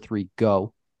 2 or 3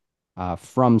 go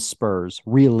from Spurs,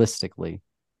 realistically,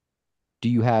 do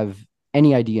you have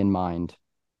any idea in mind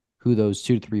who those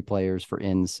 2 to 3 players for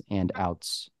ins and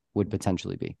outs would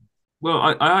potentially be? Well,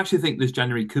 I actually think this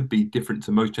January could be different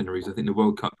to most Januaries. I think the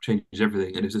World Cup changes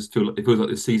everything, and it feels like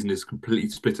this season is completely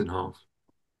split in half.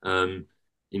 Um,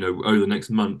 over the next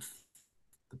month,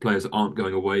 the players aren't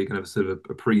going away. You can have a sort of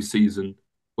a pre-season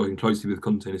working closely with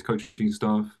Conte and his coaching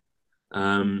staff.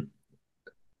 Um,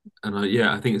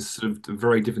 I think it's sort of a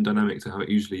very different dynamic to how it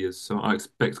usually is. So I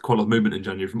expect quite a lot of movement in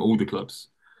January from all the clubs.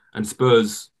 And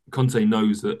Spurs, Conte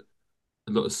knows that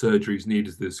a lot of surgery is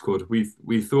needed to this squad.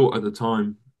 We thought at the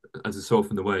time, as is so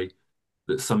often the way,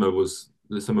 that summer was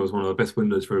one of our best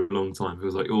windows for a long time. It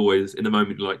was like always in the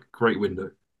moment, like great window,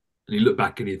 and you look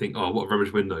back and you think, oh, what a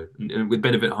rubbish window. And with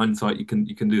benefit of hindsight, you can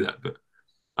do that. But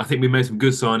I think we made some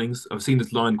good signings. I've seen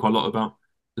this line quite a lot about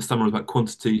the summer was about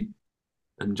quantity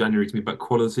and January to be about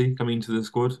quality coming into the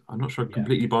squad. I'm not sure I Yeah.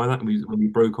 completely buy that. When we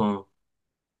broke our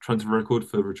transfer record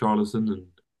for Richarlison and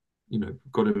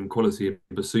got him in quality and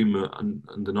Basuma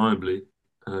undeniably,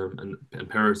 and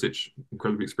Perisic,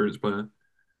 incredibly experienced player.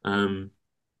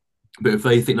 But if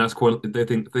they think that's quality,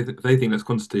 if they think that's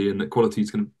quantity and that quality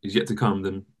is yet to come,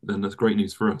 then that's great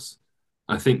news for us.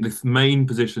 I think the main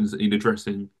positions that need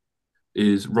addressing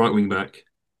is right wing back.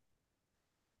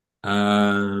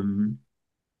 Um,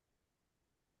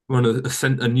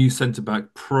 a new centre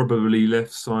back, probably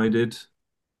left sided,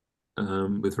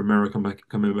 with Romero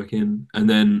coming back in, and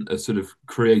then a sort of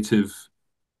creative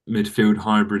midfield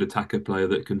hybrid attacker player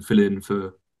that can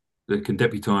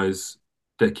deputise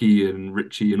Deki and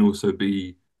Richie and also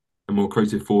be a more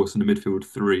creative force in the midfield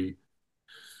three.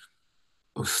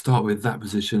 I'll start with that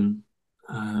position.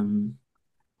 Um,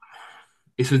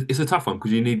 it's a tough one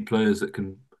because you need players that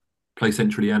can play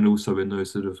centrally and also in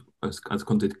those sort of, as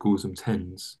Conte calls them,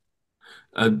 tens.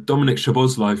 Dominic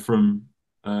Szoboszlai from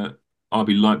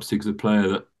RB Leipzig is a player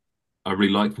that I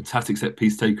really like. Fantastic set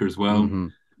piece taker as well.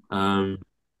 Mm-hmm. Um,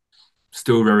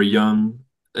 Still very young.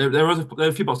 There are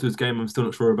a few parts of his game I'm still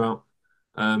not sure about.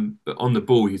 But on the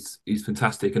ball, he's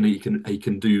fantastic, and he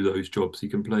can do those jobs. He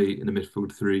can play in the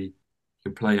midfield three. He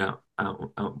can play out a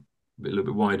little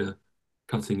bit wider,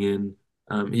 cutting in.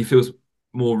 He feels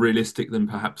more realistic than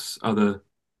perhaps other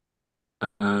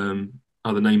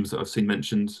names that I've seen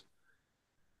mentioned.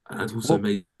 And also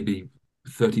Well, maybe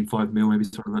 35 mil, maybe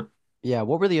something like that. yeah.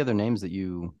 What were the other names that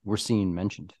you were seeing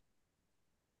mentioned?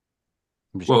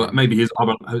 I'm just Well, curious.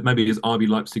 maybe his RB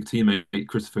Leipzig teammate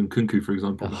Christopher Nkunku, for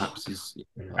example, Oh, perhaps is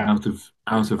oh,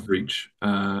 out of reach.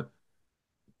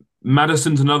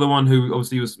 Madison's another one who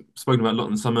obviously was spoken about a lot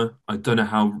in the summer. I don't know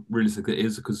how realistic it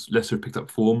is because Leicester have picked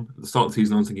up form. At the start of the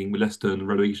season, I was thinking with Leicester and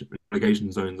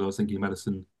relegation zones, I was thinking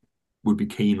Madison would be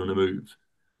keen on a move.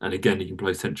 And again, he can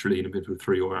play centrally in a midfield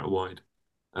three or out wide.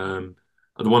 Um,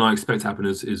 the one I expect to happen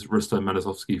is Rustam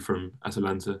Manasovsky from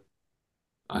Atalanta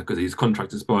because his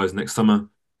contract expires next summer.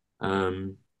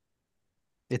 Um,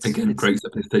 again, it's great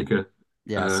set piece taker.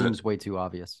 yeah, it Uh, seems way too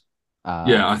obvious.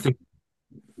 yeah,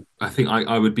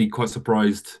 I would be quite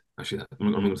surprised. Actually,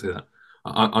 I'm not going to say that.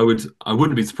 I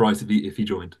wouldn't be surprised if he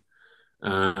joined.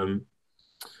 Um,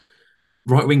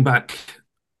 right wing back.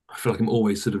 I feel like I'm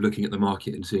always sort of looking at the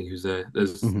market and seeing who's there.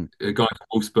 There's Mhm. a guy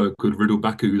from Wolfsburg called Riddle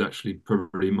Baku, who's actually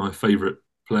probably my favourite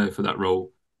player for that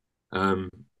role. Um,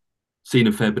 Seen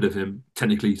a fair bit of him.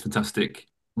 Technically, he's fantastic.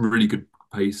 Really good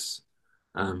pace.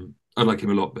 I like him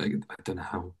a lot, but I don't know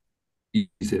how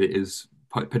easy it is.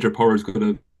 Pedro Porro's got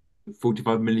a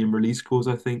 45 million release clause,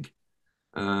 I think.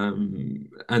 And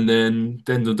then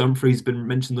Denzel Dumfries been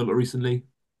mentioned a lot recently,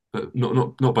 but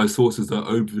not by sources that are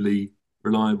overly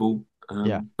reliable.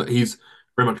 Yeah, But he's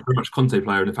very much Conte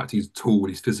player, and in fact he's tall,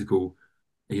 he's physical.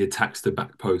 He attacks the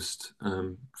back post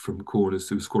from corners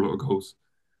to score a lot of goals.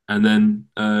 And then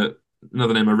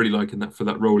another name I really like in that for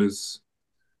that role is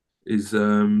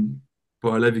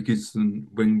Bayer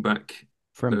Leverkusen wing back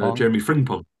Frimpong. Jeremy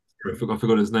Frimpong. I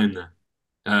forgot his name there,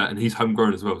 and he's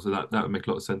homegrown as well, so that would make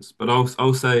a lot of sense. But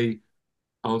I'll say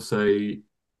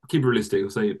keep it realistic. I'll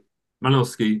say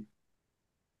Malowski,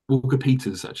 Walker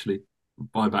Peters actually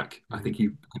buy back. I think he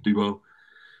could do well.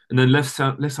 And then left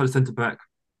side centre back.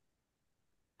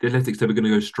 The Athletics they were going to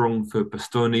go strong for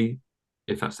Bastoni.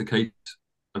 If that's the case,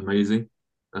 amazing.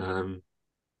 Um,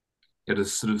 he had a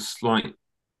sort of slight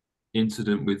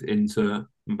incident with Inter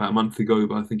about a month ago,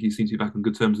 but I think he seems to be back on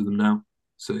good terms with them now.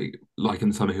 So, like in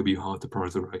the summer, he'll be hard to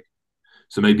prize away.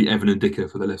 So maybe Evan and Dicker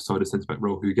for the left side of centre back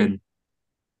role, who again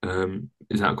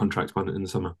is out of contract in the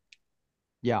summer.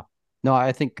 Yeah. No,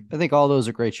 I think all those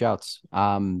are great shouts.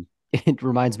 It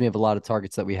reminds me of a lot of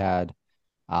targets that we had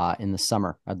in the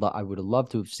summer. I would have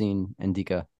loved to have seen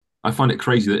Ndika. I find it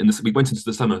crazy that we went into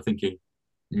the summer thinking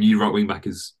new right wing back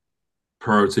is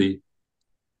priority,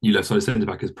 new left side centre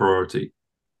back is priority,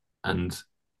 and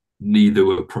neither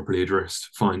were properly addressed.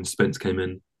 Fine, Spence came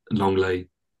in, Longley,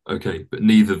 okay, but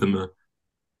neither of them are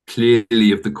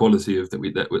clearly of the quality of that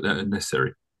are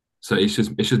necessary. So it's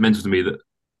just mental to me that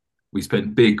we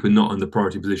spent big but not on the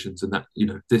priority positions, and that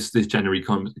this January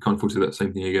can't afford to do that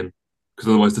same thing again because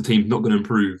otherwise the team's not going to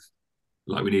improve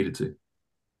like we needed to.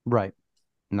 Right.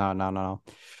 No, no, no, no.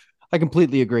 I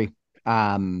completely agree.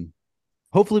 Um,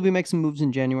 Hopefully we make some moves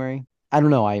in January. I don't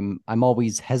know. I'm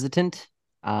always hesitant.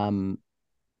 Um,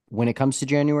 when it comes to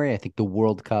January, I think the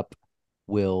World Cup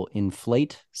will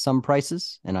inflate some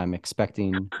prices, and I'm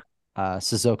expecting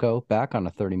Sissoko back on a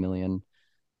 30 million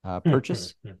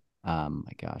purchase.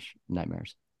 My gosh,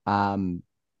 nightmares.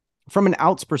 From an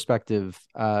outs perspective,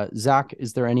 Zach,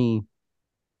 is there any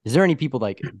people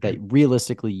like that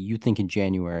realistically you think in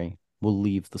January will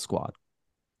leave the squad?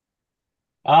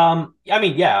 I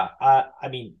mean, yeah, I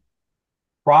mean,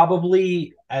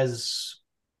 probably as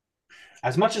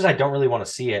much as I don't really want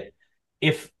to see it,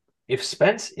 if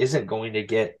Spence isn't going to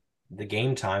get the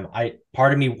game time, I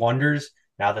part of me wonders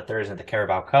now that there isn't the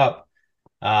Carabao Cup,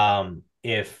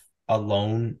 if a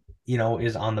loan,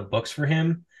 is on the books for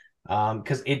him,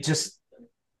 because it just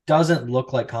doesn't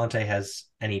look like Conte has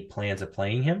any plans of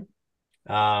playing him.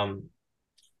 Um,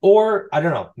 or I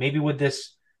don't know, maybe with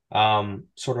this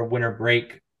sort of winter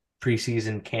break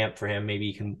preseason camp for him, maybe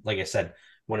he can, like I said,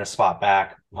 win a spot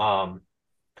back.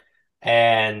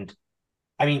 And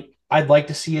I mean, I'd like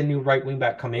to see a new right wing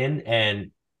back come in,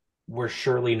 and we're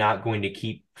surely not going to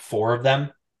keep four of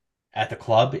them at the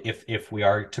club if we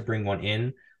are to bring one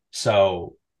in.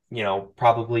 So,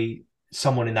 probably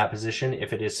someone in that position,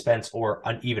 if it is Spence or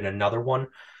even another one.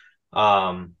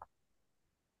 Um,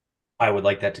 I would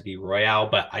like that to be Royale,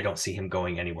 but I don't see him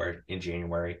going anywhere in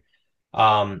January.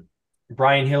 Um,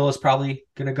 Brian Hill is probably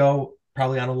going to go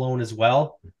probably on a loan as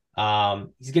well.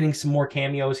 He's getting some more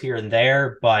cameos here and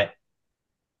there, but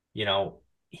you know,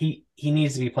 he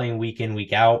needs to be playing week in,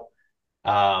 week out.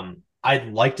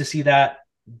 I'd like to see that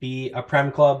be a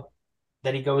Prem club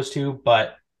that he goes to,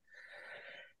 but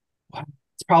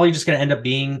it's probably just going to end up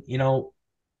being,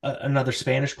 another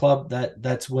Spanish club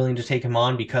that's willing to take him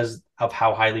on because of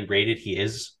how highly rated he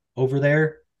is over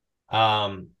there.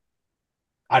 Um,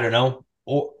 I don't know,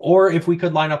 or if we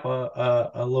could line up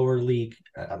a lower league,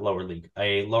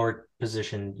 a lower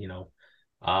position,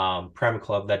 Prem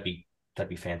Club, that'd be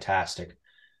fantastic.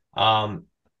 Um,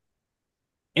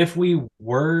 if we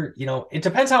were, it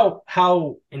depends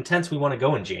how intense we want to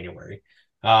go in January.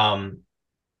 Um,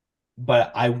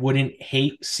 but I wouldn't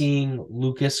hate seeing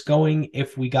Lucas going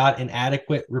if we got an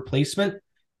adequate replacement.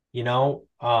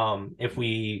 If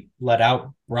we let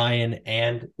out Brian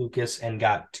and Lucas and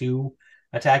got two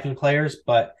attacking players,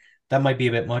 but that might be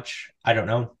a bit much. I don't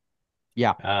know.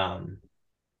 Yeah.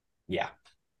 Yeah.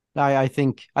 I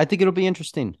think it'll be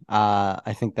interesting.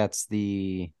 I think that's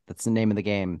the name of the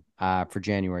game for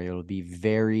January. It'll be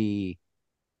very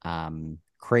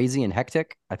crazy and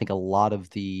hectic. I think a lot of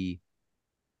the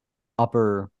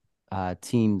upper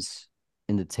teams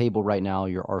in the table right now,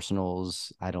 your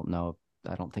Arsenals, I don't know.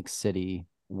 I don't think City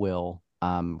will,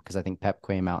 because I think Pep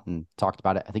came out and talked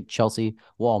about it. I think Chelsea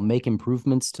will all make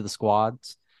improvements to the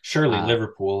squads. Surely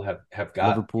Liverpool have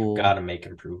got to make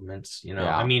improvements.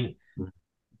 Yeah. I mean,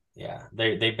 yeah,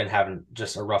 they've been having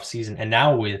just a rough season, and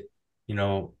now with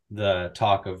the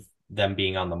talk of them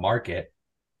being on the market,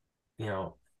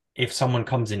 if someone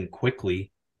comes in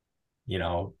quickly,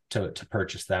 to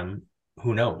purchase them,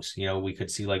 who knows? We could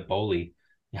see like Bowley,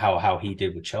 how he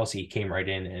did with Chelsea. He came right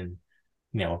in and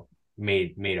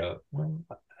made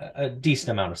a decent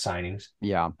amount of signings.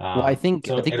 Yeah. Well, I think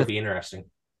it'll be interesting.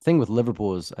 Thing with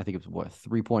Liverpool is I think it's what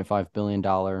 $3.5 billion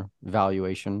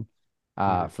valuation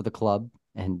for the club,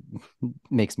 and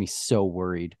makes me so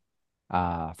worried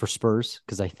for Spurs,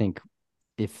 because I think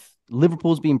if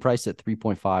Liverpool's being priced at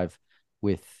 3.5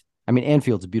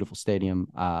 Anfield's a beautiful stadium.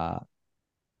 I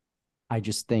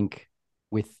just think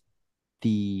with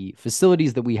the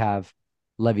facilities that we have,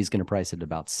 Levy's going to price it at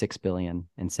about 6 billion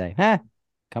and say,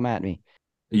 come at me.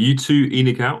 Are you two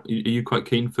ENIC out? Are you quite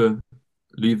keen for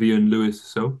Levy and Lewis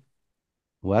so?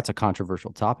 Well, that's a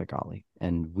controversial topic, Ollie,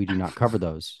 and we do not cover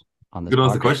those on this. You can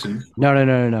ask the question.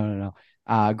 No.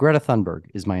 Greta Thunberg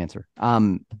is my answer.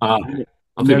 I'll I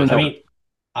mean,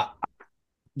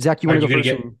 Zach, you want to go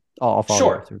first? I'll follow.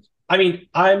 Sure. I mean,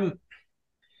 I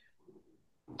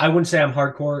wouldn't say I'm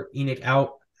hardcore ENIC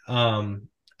out.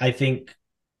 I think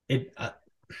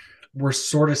we're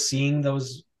sort of seeing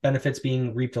those benefits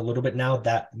being reaped a little bit now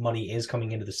that money is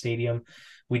coming into the stadium.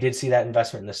 We did see that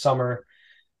investment in the summer.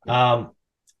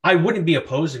 I wouldn't be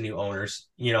opposed to new owners,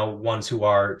 ones who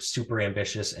are super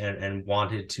ambitious and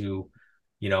wanted to,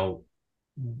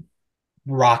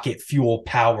 rocket fuel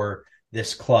power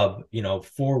this club,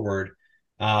 forward.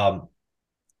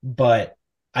 But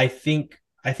I think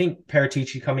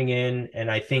Paratici coming in, and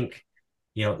I think,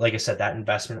 like I said, that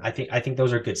investment, I think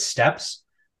those are good steps.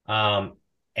 And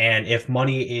if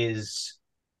money is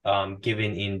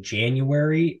given in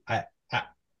January,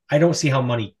 I don't see how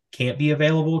money can't be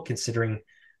available, considering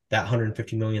that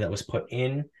 150 million that was put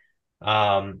in.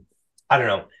 I don't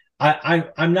know.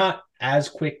 I'm not as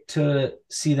quick to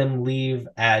see them leave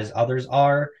as others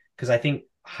are, because I think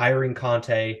hiring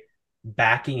Conte,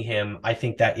 backing him, I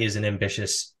think that is an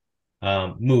ambitious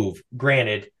move.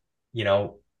 Granted,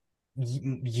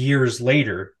 years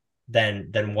later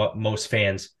than what most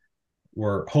fans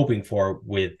were hoping for,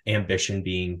 with ambition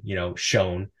being,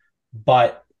 shown.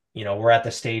 But, we're at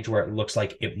the stage where it looks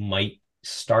like it might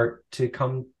start to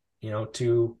come,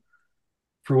 to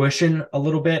fruition a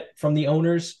little bit from the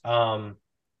owners. So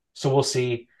we'll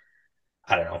see.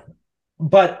 I don't know.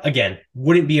 But again,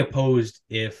 wouldn't be opposed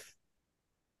if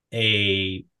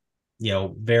a,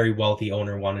 very wealthy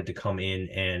owner wanted to come in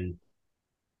and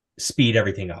speed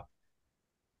everything up.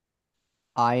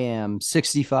 I am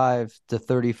 65 to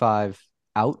 35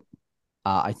 out.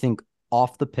 I think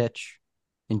off the pitch,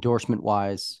 endorsement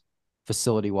wise,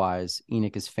 facility wise,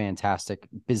 ENIC is fantastic.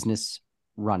 Business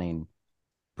running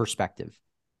perspective.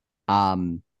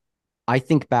 I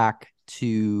think back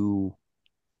to,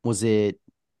 was it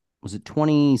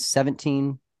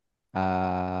 2017?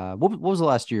 What was the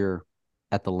last year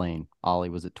at the Lane, Ollie?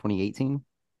 Was it 2018?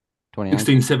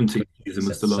 16-17 season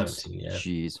was the last. Yeah.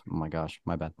 Jeez. Oh my gosh,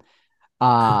 my bad.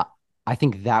 I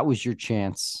think that was your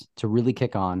chance to really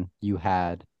kick on. You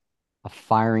had a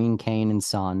firing Kane and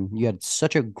Son. You had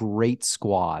such a great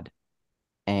squad,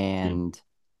 and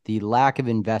the lack of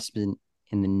investment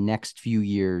in the next few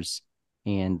years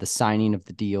and the signing of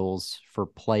the deals for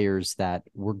players that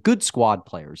were good squad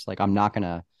players. Like, I'm not going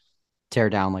to tear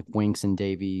down like Winks and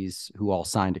Davies, who all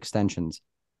signed extensions,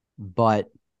 but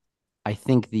I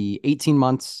think the 18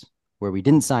 months where we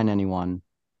didn't sign anyone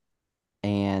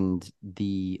and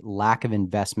the lack of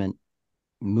investment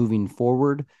moving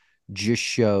forward just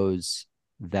shows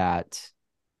that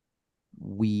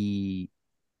we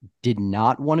did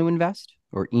not want to invest,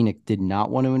 or ENIC did not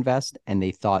want to invest, and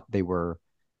they thought they were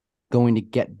going to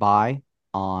get by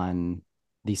on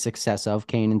the success of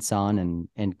Kane and Son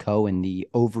and Co and the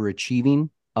overachieving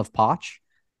of Poch.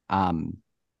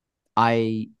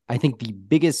 I think the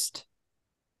biggest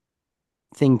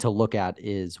thing to look at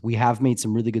is we have made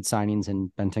some really good signings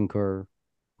in Bentancur,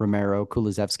 Romero,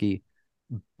 Kulusevski,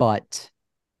 but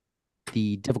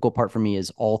the difficult part for me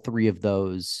is all three of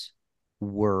those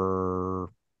were,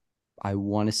 I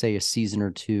want to say, a season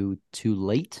or two too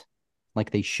late.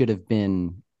 Like they should have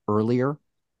been earlier.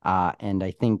 And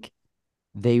I think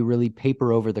they really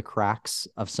paper over the cracks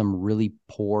of some really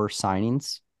poor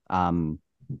signings.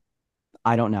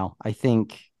 I don't know. I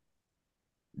think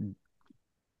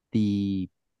the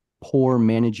poor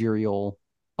managerial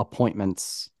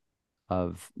appointments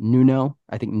of Nuno,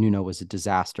 I think Nuno was a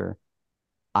disaster.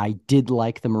 I did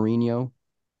like the Mourinho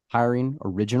hiring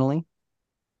originally.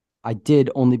 I did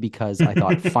only because I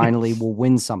thought finally we'll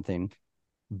win something.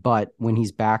 But when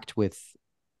he's backed with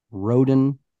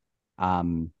Roden,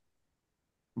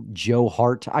 Joe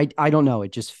Hart, I don't know.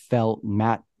 It just felt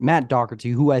Matt Doherty,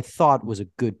 who I thought was a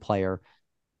good player,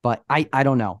 but I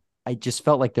don't know. I just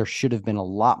felt like there should have been a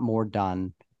lot more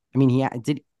done. I mean,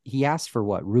 he asked for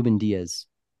what? Ruben Diaz,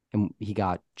 and he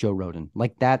got Joe Roden.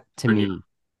 Like that to me.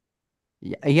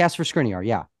 Yeah, he asked for Skriniar,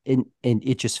 yeah. And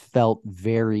it just felt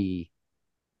very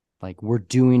like we're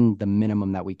doing the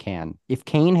minimum that we can. If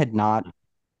Kane had not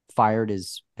fired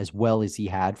as well as he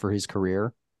had for his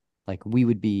career, like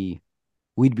we'd be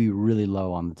really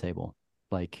low on the table.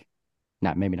 Like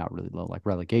maybe not really low, like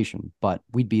relegation, but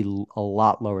we'd be a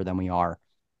lot lower than we are.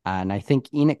 And I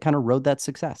think Enoch kind of rode that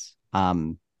success. But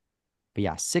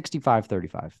yeah,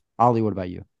 65-35. Ollie, what about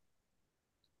you?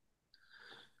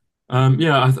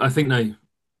 Yeah, I think they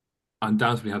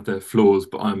undoubtedly have their flaws,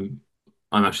 but I'm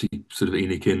actually sort of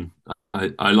Enoch in. I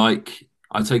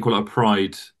take quite a lot of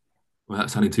pride without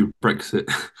sounding too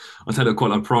Brexit. I take quite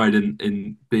a lot of pride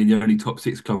in being the only top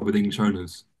six club with English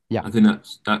owners. Yeah. I think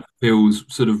that feels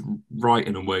sort of right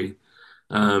in a way.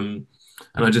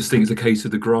 And I just think it's a case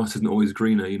of the grass isn't always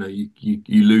greener. You know,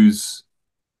 you lose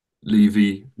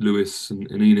Levy, Lewis, and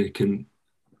Enoch, and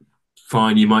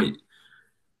fine, you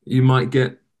might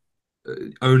get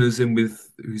owners in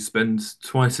with who spend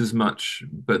twice as much,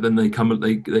 but then they come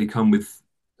with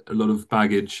a lot of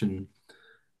baggage and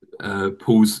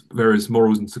pulls various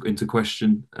morals into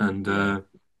question. And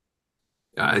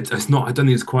it's not. I don't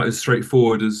think it's quite as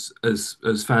straightforward as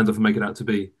fans often make it out to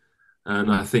be.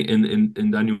 And I think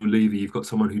in Daniel Levy, you've got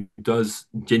someone who does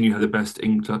genuinely have the best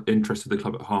interest of the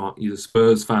club at heart. He's a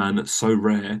Spurs fan. That's so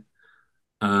rare.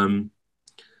 And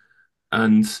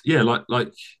yeah,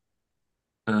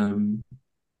 um,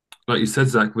 like you said,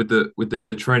 Zach, with the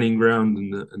training ground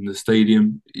and the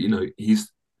stadium, you know,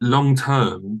 he's long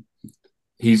term.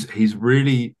 He's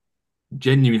really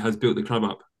genuinely has built the club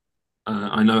up.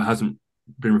 I know it hasn't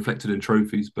been reflected in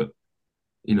trophies, but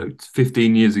you know,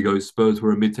 15 years ago, Spurs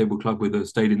were a mid-table club with a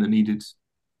stadium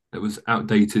that was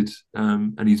outdated,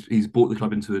 and he's brought the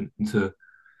club into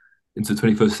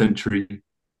 21st century.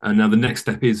 And now the next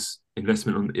step is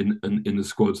investment in the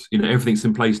squad. You know, everything's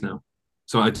in place now.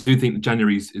 So I do think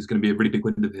January is going to be a really big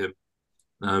window for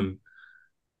him,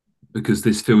 because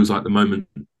this feels like the moment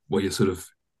where you're sort of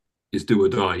is do or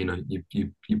die. You know,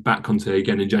 you back Conte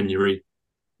again in January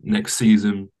next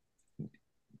season.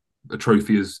 A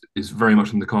trophy is very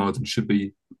much on the cards and should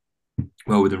be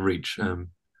well within reach.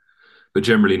 But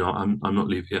generally not. I'm not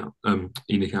leaving out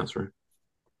Enoch out. Sorry.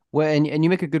 Well, and you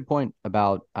make a good point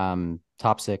about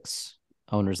top six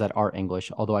owners that are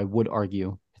English. Although I would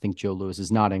argue, I think Joe Lewis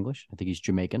is not English. I think he's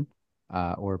Jamaican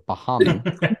or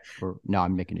Bahamian. Or no,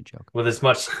 I'm making a joke. With as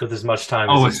much time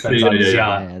as he spends on his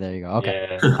yacht. Yeah, there you go.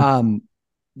 Okay.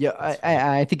 Yeah.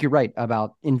 I think you're right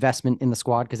about investment in the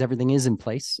squad because everything is in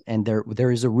place and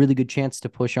there is a really good chance to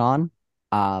push on.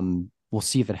 We'll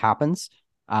see if it happens.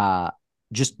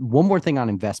 Just one more thing on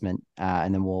investment,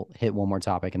 and then we'll hit one more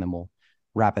topic and then we'll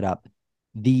wrap it up.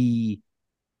 The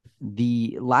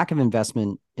lack of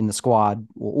investment in the squad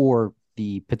or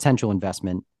the potential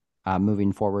investment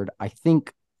moving forward, I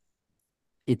think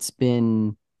it's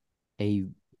been a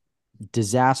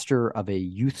disaster of a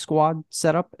youth squad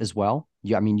setup as well.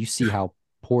 I mean, you see how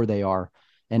poor they are.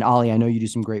 And Ollie, I know you do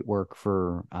some great work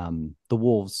for the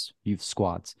Wolves youth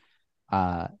squads.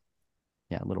 Yeah,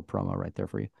 a little promo right there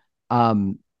for you.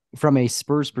 From a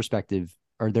Spurs perspective,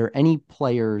 are there any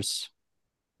players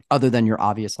other than your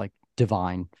obvious like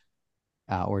Divine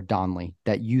or Donley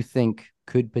that you think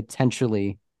could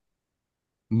potentially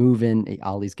move in?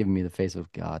 Ollie's giving me the face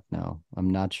of God. No, I'm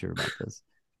not sure about this.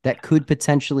 That could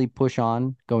potentially push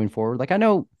on going forward. Like I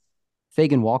know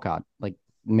Fagan Walcott like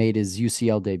made his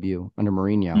UCL debut under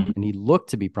Mourinho and he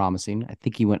looked to be promising. I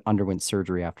think he underwent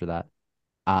surgery after that.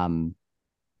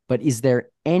 But is there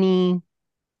any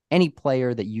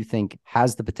player that you think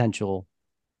has the potential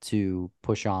to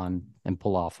push on and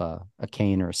pull off a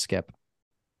Kane or a Skip?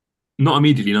 Not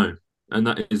immediately, no, and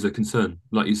that is a concern.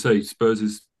 Like you say,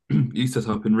 Spurs' youth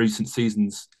setup in recent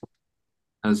seasons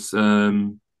has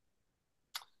has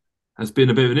been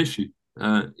a bit of an issue.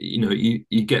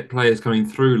 You get players coming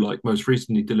through, like most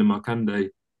recently Dylan Markande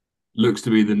looks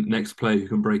to be the next player who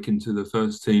can break into the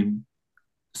first team,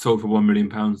 sold for £1 million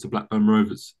to Blackburn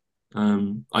Rovers.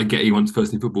 I get he wants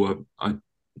first team football. I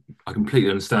completely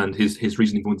understand his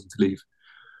reasoning for wanting to leave,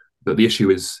 but the issue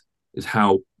is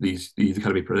how these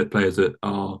academy players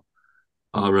are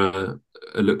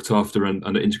looked after and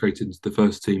are integrated into the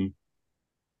first team.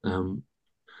 And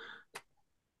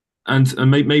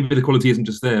maybe the quality isn't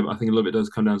just there, but I think a lot of it does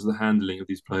come down to the handling of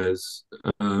these players.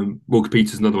 Walker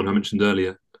Peters, another one I mentioned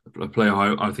earlier, a player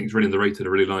I think is really underrated, I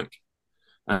really like.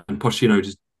 And Pochettino,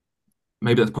 just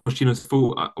maybe that's Pochettino's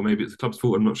fault, or maybe it's the club's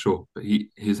fault, I'm not sure. But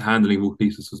his handling of Walker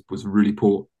Peters was really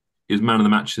poor. He was man of the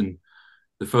match in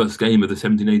the first game of the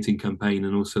 17-18 campaign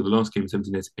and also the last game of the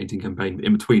 17-18 campaign.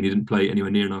 In between, he didn't play anywhere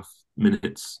near enough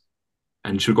minutes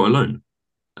and should have got a loan.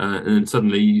 And then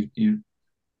suddenly you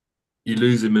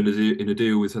lose him in a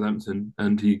deal with Southampton,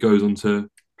 and he goes on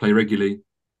to play regularly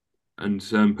and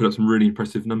put up some really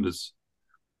impressive numbers.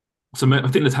 So I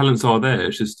think the talents are there.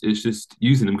 It's just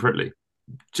using them correctly.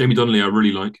 Jamie Donnelly, I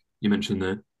really like. You mentioned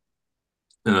there.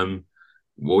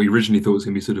 What we originally thought was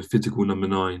going to be sort of physical number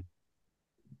 9,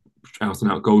 out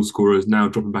and out goal scorer, is now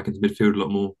dropping back into midfield a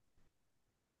lot more.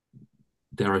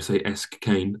 Dare I say, esque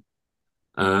Kane.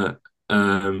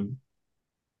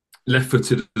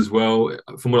 Left-footed as well.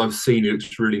 From what I've seen, it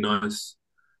looks really nice.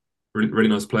 Really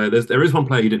nice player. There is one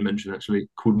player you didn't mention actually,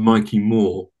 called Mikey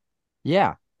Moore.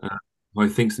 Yeah, who I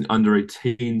think's an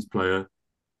under-18s player,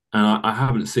 and I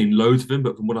haven't seen loads of him,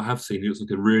 but from what I have seen, he looks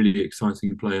like a really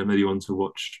exciting player. Maybe one to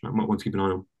watch. I might want to keep an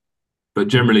eye on. But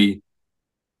generally,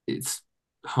 it's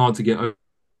hard to get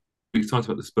excited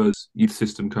about the Spurs youth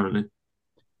system currently.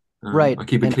 right. I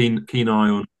keep a keen eye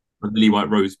on Lily White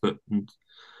Rose, but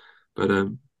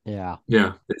yeah,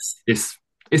 it's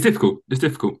difficult. It's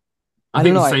difficult. I don't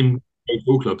think know. the same with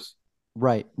all clubs.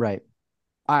 Right.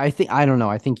 I don't know.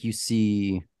 I think you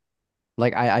see,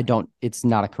 like, I don't. It's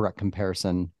not a correct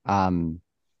comparison. I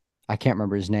can't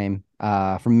remember his name.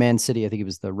 From Man City, I think he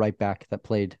was the right back that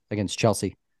played against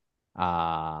Chelsea.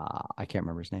 I can't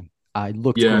remember his name. It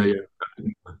looked great. Yeah.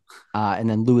 And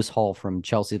then Lewis Hall from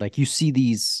Chelsea. Like, you see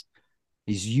these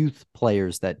youth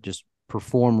players that just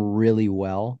perform really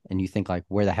well, and you think, like,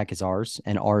 where the heck is ours?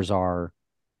 And ours are,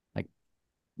 like,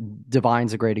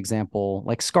 Divine's a great example.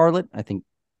 Like Scarlett, I think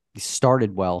he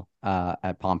started well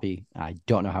at Pompey. I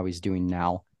don't know how he's doing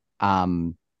now.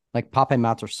 Like Pape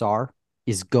Matar Sarr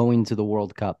is going to the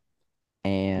World Cup,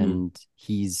 and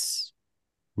he's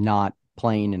not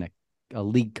playing in a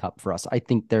League Cup for us. I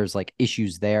think there's like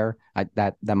issues there.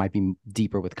 That might be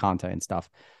deeper with Conte and stuff.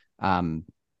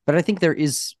 But I think there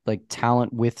is like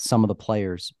talent with some of the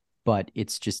players, but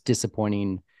it's just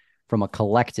disappointing from a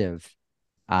collective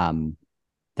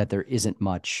that there isn't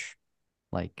much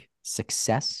like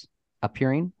success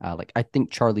appearing. Like I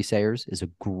think Charlie Sayers is a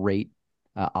great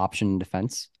option in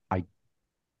defense.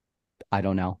 I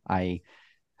don't know.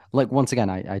 Once again,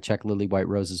 I check Lily White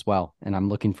Rose as well, and I'm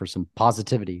looking for some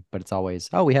positivity, but it's always,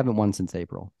 oh, we haven't won since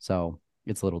April. So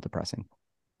it's a little depressing.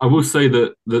 I will say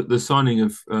that the signing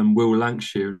of Will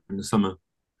Lancashire in the summer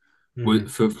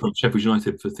from Sheffield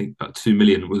United for I think about 2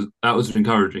 million was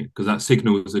encouraging, because that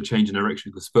signals a change in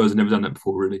direction, because Spurs have never done that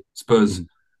before, really. Spurs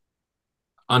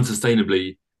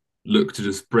unsustainably look to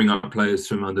just bring up players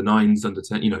from under 9s, under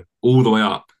 10, all the way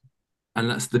up. And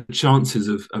that's the chances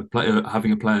of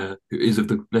having a player who is of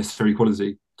the necessary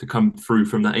quality to come through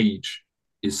from that age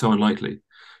is so unlikely.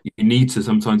 You need to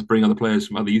sometimes bring other players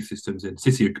from other youth systems in.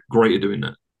 City are great at doing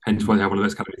that. Hence why they have one of the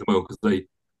best academies in the world, because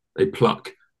they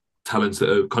pluck talents that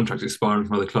are contracts expiring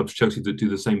from other clubs. Chelsea do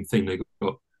the same thing. They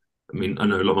got, I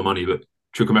know a lot more money, but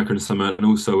Chukwuemeka in the summer, and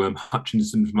also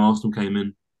Hutchinson from Arsenal came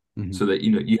in. So that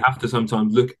you have to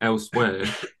sometimes look elsewhere.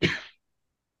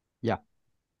 Yeah.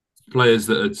 Players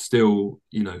that are still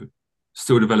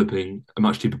developing a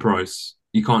much cheaper price.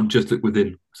 You can't just look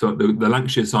within. So the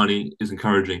Lancashire signing is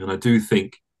encouraging, and I do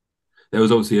think there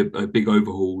was obviously a big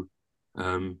overhaul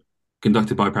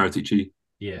conducted by Paratici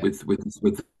with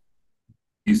the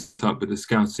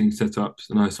scouting setups,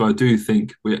 and so I do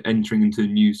think we're entering into a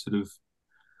new sort of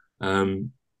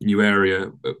new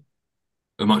area,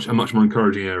 a much more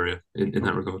encouraging area in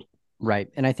that regard. Right,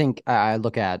 and I think I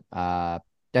look at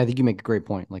I think you make a great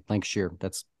point. Like Lancashire,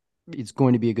 it's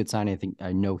going to be a good signing.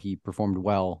 I know he performed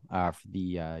well for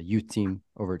the youth team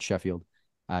over at Sheffield.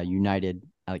 United.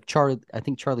 Like I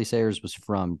think Charlie Sayers was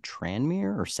from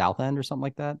Tranmere or Southend or something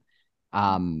like that.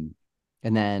 And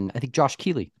then I think Josh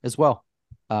Keeley as well,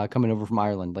 coming over from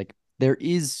Ireland. Like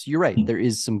you're right, there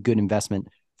is some good investment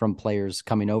from players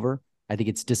coming over. I think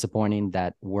it's disappointing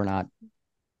that we're not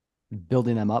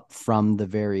building them up from the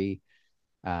very,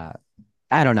 I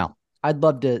don't know. I'd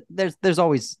love to. There's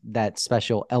always that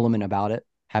special element about it,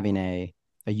 having a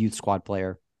youth squad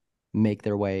player make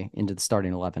their way into the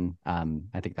starting 11.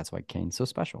 I think that's why Kane's so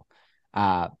special.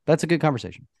 That's a good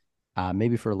conversation.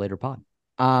 Maybe for a later pod.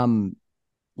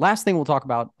 Last thing we'll talk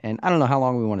about, and I don't know how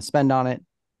long we want to spend on it.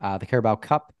 The Carabao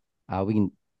Cup. We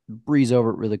can breeze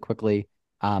over it really quickly.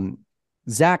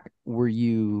 Zach, were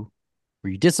you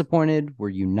disappointed? Were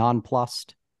you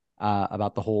nonplussed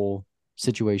about the whole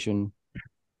situation?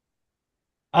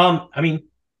 I mean,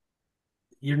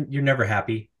 you're never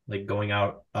happy like going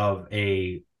out of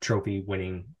a trophy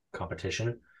winning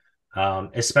competition,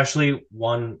 especially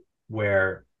one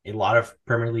where a lot of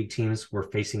Premier League teams were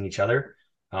facing each other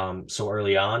so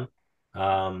early on.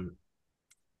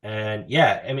 And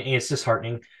yeah, I mean, it's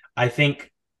disheartening. I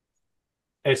think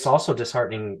it's also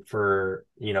disheartening for,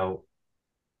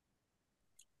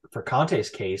 for Conte's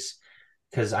case,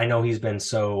 because I know he's been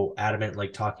so adamant,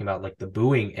 like talking about like the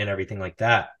booing and everything like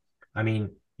that. I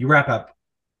mean, you wrap up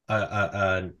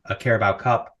a Carabao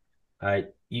Cup,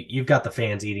 you've got the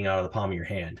fans eating out of the palm of your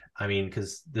hand. I mean,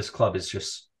 because this club is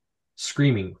just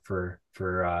screaming for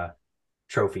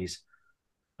trophies.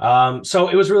 So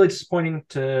it was really disappointing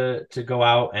to go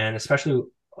out, and especially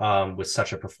with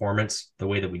such a performance, the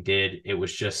way that we did, it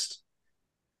was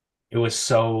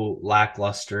so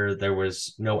lackluster. There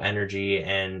was no energy,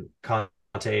 and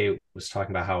Conte was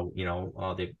talking about how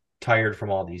they're tired from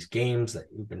all these games that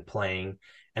we've been playing,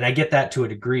 and I get that to a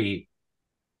degree,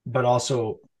 but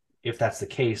also if that's the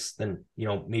case, then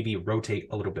maybe rotate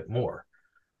a little bit more.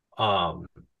 Um,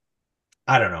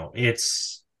 I don't know.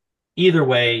 It's either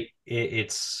way.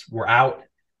 It's we're out.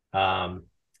 Um,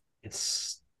 it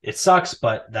sucks,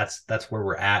 but that's where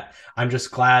we're at. I'm just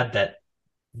glad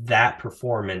that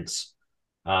performance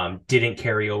didn't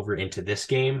carry over into this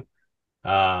game.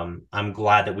 I'm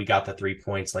glad that we got the 3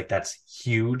 points. Like that's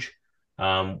huge.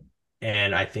 And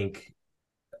I think,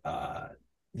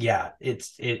 yeah,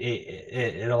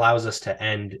 it allows us to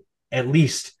end at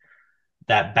least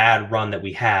that bad run that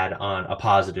we had on a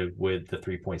positive with the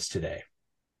 3 points today.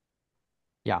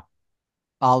 Yeah.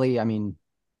 Ollie, I mean,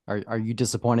 are you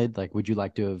disappointed? Like, would you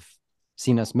like to have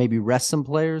seen us maybe rest some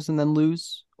players and then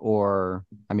lose? Or,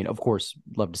 I mean, of course,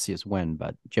 love to see us win,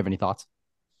 but do you have any thoughts?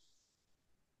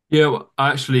 Yeah, well,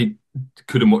 I actually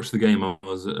couldn't watch the game. I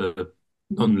was at a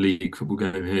non-league football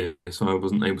game here, so I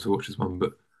wasn't able to watch this one.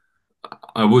 But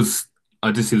I was,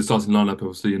 I did see the starting lineup,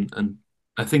 obviously, and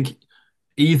I think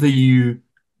either you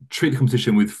treat the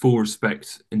competition with full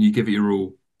respect and you give it your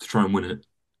all to try and win it.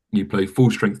 You play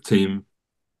full strength team.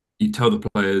 You tell the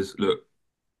players, look,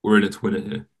 we're in it to win it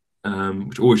here,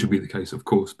 which always should be the case, of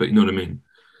course. But you know what I mean.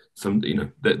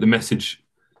 The message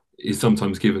is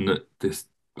sometimes given that this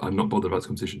I'm not bothered about the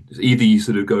competition. It's either you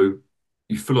sort of go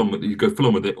you go full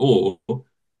on with it, or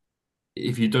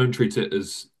if you don't treat it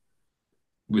as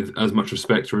with as much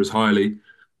respect or as highly,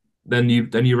 then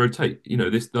you rotate.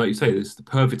 This, like you say, this is the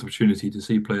perfect opportunity to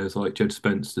see players like Jed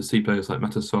Spence, to see players like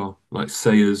Matassar, like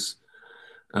Sayers,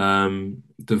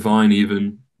 Devine,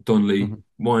 even Donnelly. Mhm.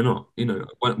 Why not?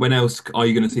 When else are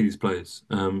you going to see these players?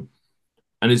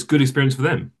 And it's good experience for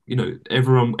them.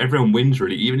 Everyone wins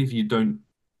really, even if you don't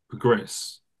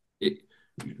progress. It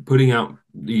Putting out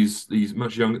these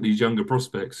younger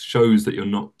prospects shows that you're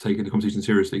not taking the competition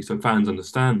seriously. So fans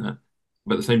understand that,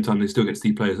 but at the same time, they still get to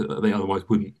see players that they otherwise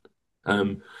wouldn't.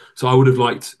 So I would have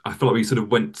liked. I felt like we sort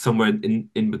of went somewhere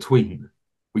in between.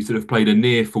 We sort of played a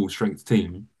near full strength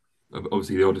team.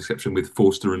 Obviously, the odd exception with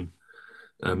Forster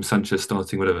and Sanchez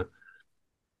starting, whatever.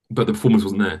 But the performance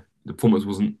wasn't there. The performance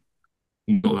wasn't,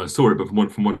 not that I saw it, but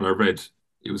from what I read,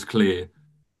 it was clear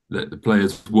that the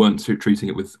players weren't treating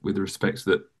it with the respect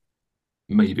that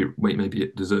maybe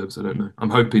it deserves. I don't know. I'm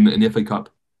hoping that in the FA Cup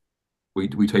we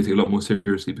take it a lot more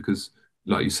seriously because,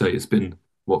 like you say, it's been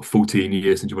what 14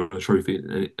 years since you won a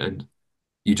trophy, and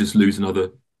you just lose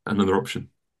another option.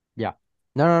 Yeah.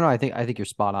 No. I think you're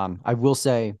spot on. I will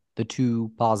say the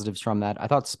two positives from that. I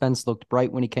thought Spence looked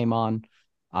bright when he came on.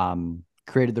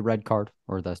 Created the red card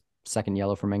or the second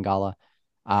yellow for Mangala.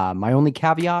 My only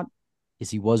caveat is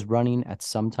he was running at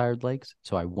some tired legs,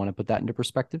 so I want to put that into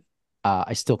perspective.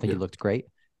 I still think he Yeah, looked great.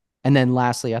 And then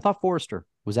lastly, I thought Forrester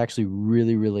was actually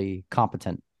really, really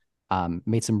competent.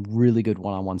 Made some really good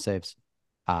one-on-one saves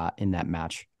in that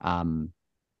match.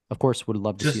 Of course, would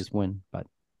love to see us Just win, but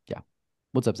yeah.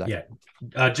 What's up, Zach?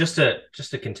 Yeah. Just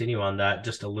to continue on that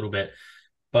just a little bit,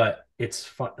 but it's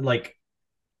fun. Like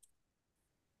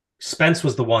Spence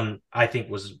was the one I think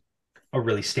was a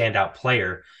really standout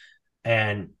player,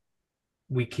 and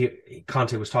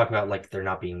Conte was talking about like there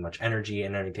not being much energy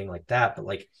and anything like that, but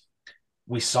like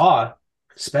we saw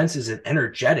Spence is an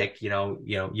energetic,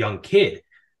 young kid.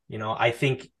 I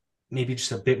think maybe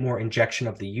just a bit more injection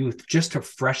of the youth just to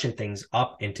freshen things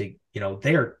up into,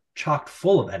 they're chock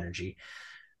full of energy.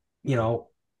 You know,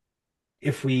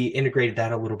 if we integrated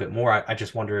that a little bit more, I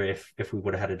just wonder if we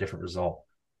would have had a different result.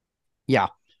 Yeah.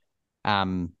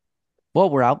 Um, well,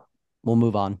 we're out. We'll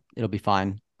move on. It'll be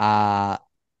fine.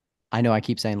 I know I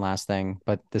keep saying last thing,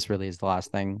 but this really is the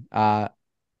last thing.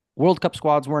 World Cup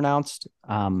squads were announced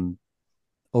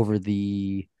over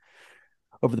the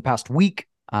past week.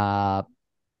 The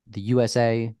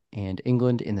USA and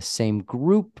England in the same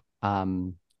group.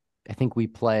 I think we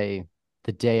play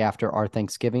the day after our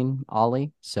Thanksgiving,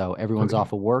 Ollie. So everyone's Okay.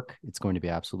 off of work. It's going to be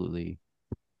absolutely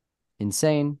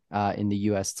insane. In the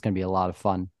US, it's going to be a lot of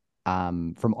fun.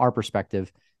 From our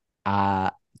perspective,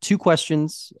 two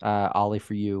questions, Ollie,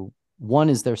 for you. One,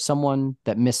 is there someone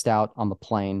that missed out on the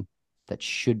plane that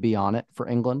should be on it for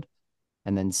England?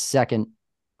 And then second,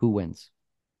 who wins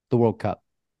the World Cup?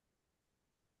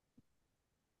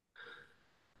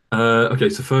 Okay,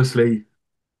 so firstly,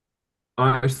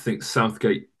 I think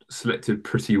Southgate selected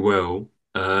pretty well.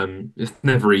 It's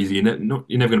never easy, you're never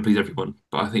going to please everyone,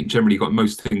 but I think generally got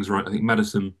most things right. I think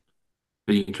Madison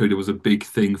being included was a big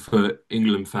thing for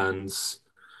England fans.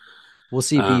 We'll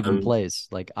see if he even Um, plays.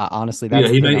 Like, honestly, yeah,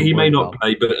 that's the thing I'm he may worried not about.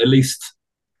 play, but at least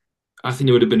I think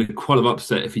it would have been a quite of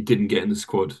upset if he didn't get in the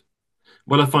squad.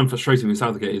 What I find frustrating with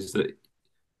Southgate is that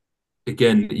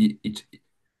again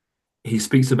he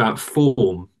speaks about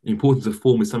form, the importance of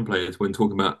form with some players when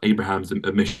talking about Abraham's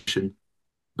omission,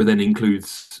 but then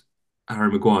includes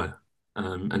Harry Maguire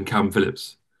and Calvin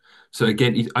Phillips. So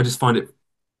again, I find it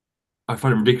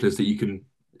ridiculous that you can.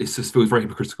 It just feels very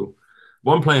hypocritical.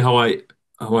 One player how I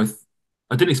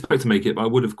didn't expect to make it, but I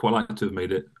would have quite liked to have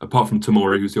made it. Apart from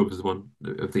Tomori, who's the obvious one.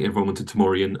 I think everyone wanted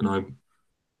Tomori, and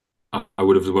I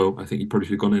would have as well. I think he probably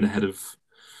should have gone in ahead of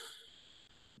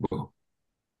well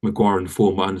Maguire in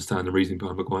form, but I understand the reasoning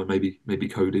behind Maguire. Maybe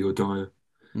Cody or Dyer.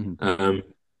 Mhm. Um,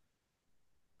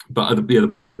 but yeah,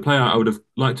 the player I would have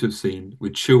liked to have seen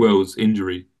with Chilwell's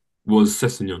injury was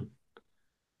Sessegnon.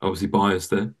 Obviously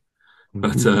biased there,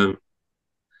 but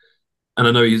and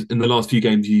I know he's in the last few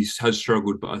games he has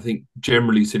struggled, but I think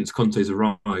generally since Conte's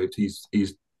arrived, he's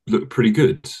looked pretty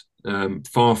good.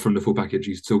 Far from the full package,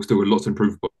 he's still got lots to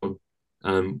improve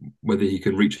on. Whether he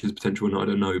can reach his potential or not, I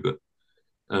don't know. But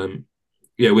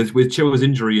yeah, with Chilwell's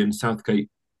injury and Southgate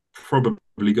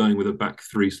probably going with a back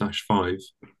 3/5,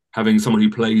 having someone who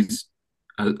plays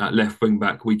at left wing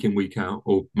back week in week out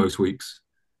or most weeks,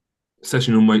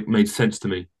 Session made sense to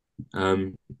me.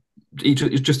 Just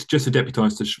to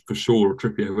deputise for Shaw or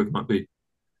Trippier, whoever it might be.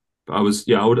 But I would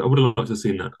have liked to have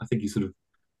seen that. I think he sort of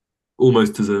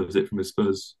almost deserves it from his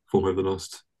Spurs form over the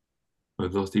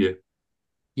last year.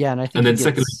 Yeah, and I think And he then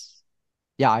secondly, gets.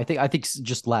 Yeah, I think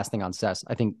just last thing on Cess.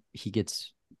 I think he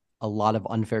gets a lot of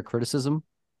unfair criticism.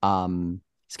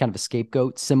 He's kind of a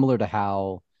scapegoat, similar to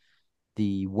how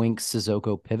the Winks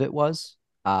Sissoko pivot was.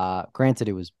 Granted,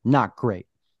 it was not great.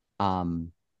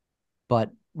 Um,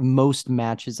 but most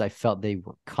matches I felt they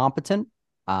were competent.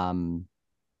 Um,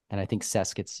 and I think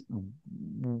Cess gets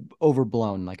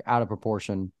overblown, like out of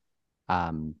proportion.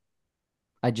 Um,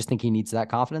 I just think he needs that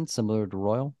confidence, similar to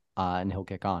Royal, and he'll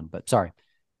kick on. But sorry,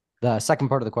 the second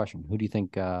part of the question: who do you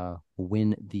think will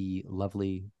win the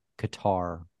lovely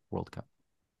Qatar World Cup?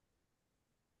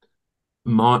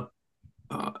 my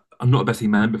I'm not a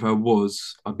betting man, but if I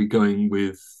was, I'd be going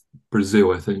with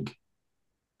Brazil. I think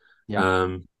Yeah,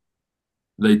 um,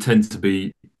 they tend to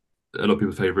be a lot of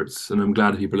people's favourites, and I'm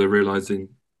glad people are realising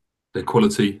their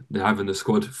quality they have in the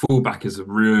squad. Fullback is a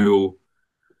real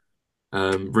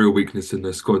weakness in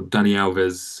the squad. Dani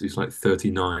Alves, who's like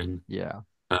 39, yeah.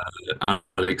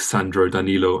 Alexandro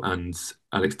Danilo, and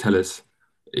Alex Telles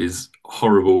is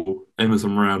horrible.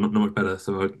 Emerson Round, not much better.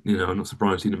 So I'm not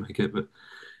surprised he didn't make it. But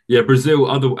yeah, Brazil.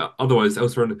 Otherwise,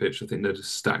 elsewhere on the pitch, I think they're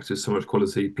just stacked with so much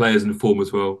quality. Players in form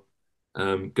as well,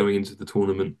 going into the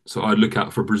tournament. So I'd look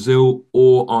out for Brazil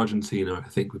or Argentina. I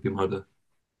think would be my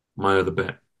other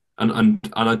bet. And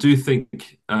I do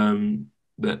think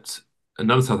that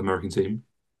another South American team,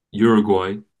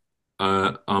 Uruguay,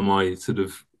 are my sort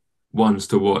of ones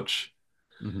to watch.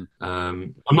 Mm-hmm.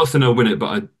 I'm not saying they'll win it,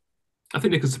 but I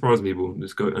think they could surprise people.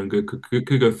 Just go and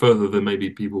could go further than maybe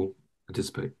people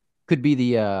anticipate. Could be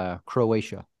the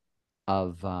Croatia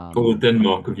of Or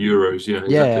Denmark of Euros, yeah, yeah,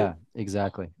 exactly. yeah.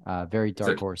 exactly. Very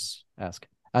dark Exactly. horse-esque.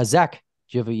 Zach,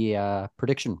 do you have a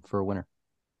prediction for a winner?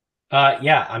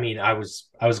 Yeah, I mean, I was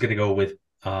gonna go with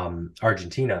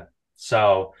Argentina.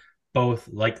 So both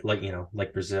like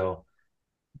Brazil,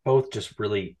 both just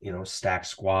really, stacked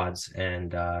squads.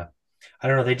 And I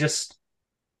don't know,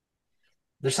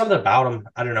 there's something about them.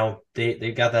 I don't know.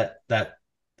 They got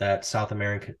that South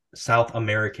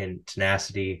American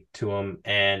tenacity to them.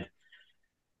 And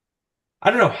I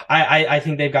don't know. I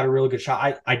think they've got a really good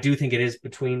shot. I do think it is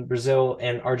between Brazil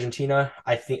and Argentina.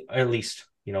 I think, at least,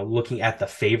 looking at the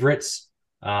favorites,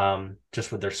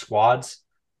 just with their squads.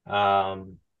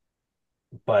 Um,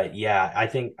 but yeah, I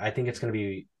think it's going to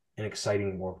be an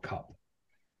exciting World Cup.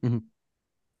 Mm-hmm.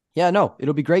 Yeah, no,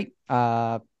 it'll be great.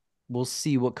 We'll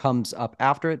see what comes up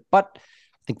after it. But I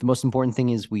think the most important thing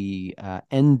is we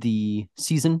end the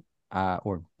season,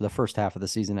 or the first half of the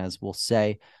season, as we'll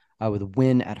say, with a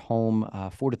win at home,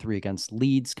 4-3 against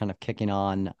Leeds, kind of kicking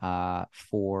on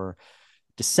for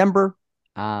December.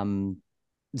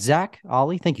 Zach,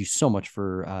 Ollie, thank you so much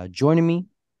for joining me.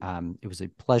 It was a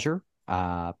pleasure.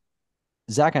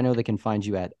 Zach, I know they can find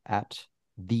you at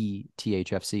the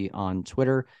THFC on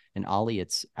Twitter, and Ollie,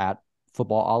 it's at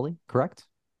Football Ollie, correct?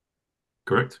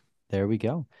 Correct. There we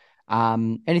go.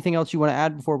 Anything else you want to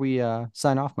add before we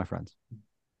sign off, my friends?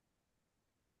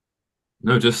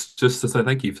 No, just to say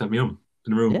thank you for having me on. It's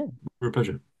been a real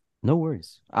pleasure. No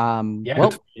worries. Yeah.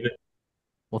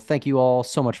 Well, thank you all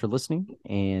so much for listening,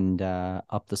 and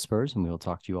up the Spurs, and we will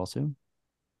talk to you all soon.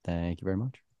 Thank you very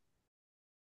much.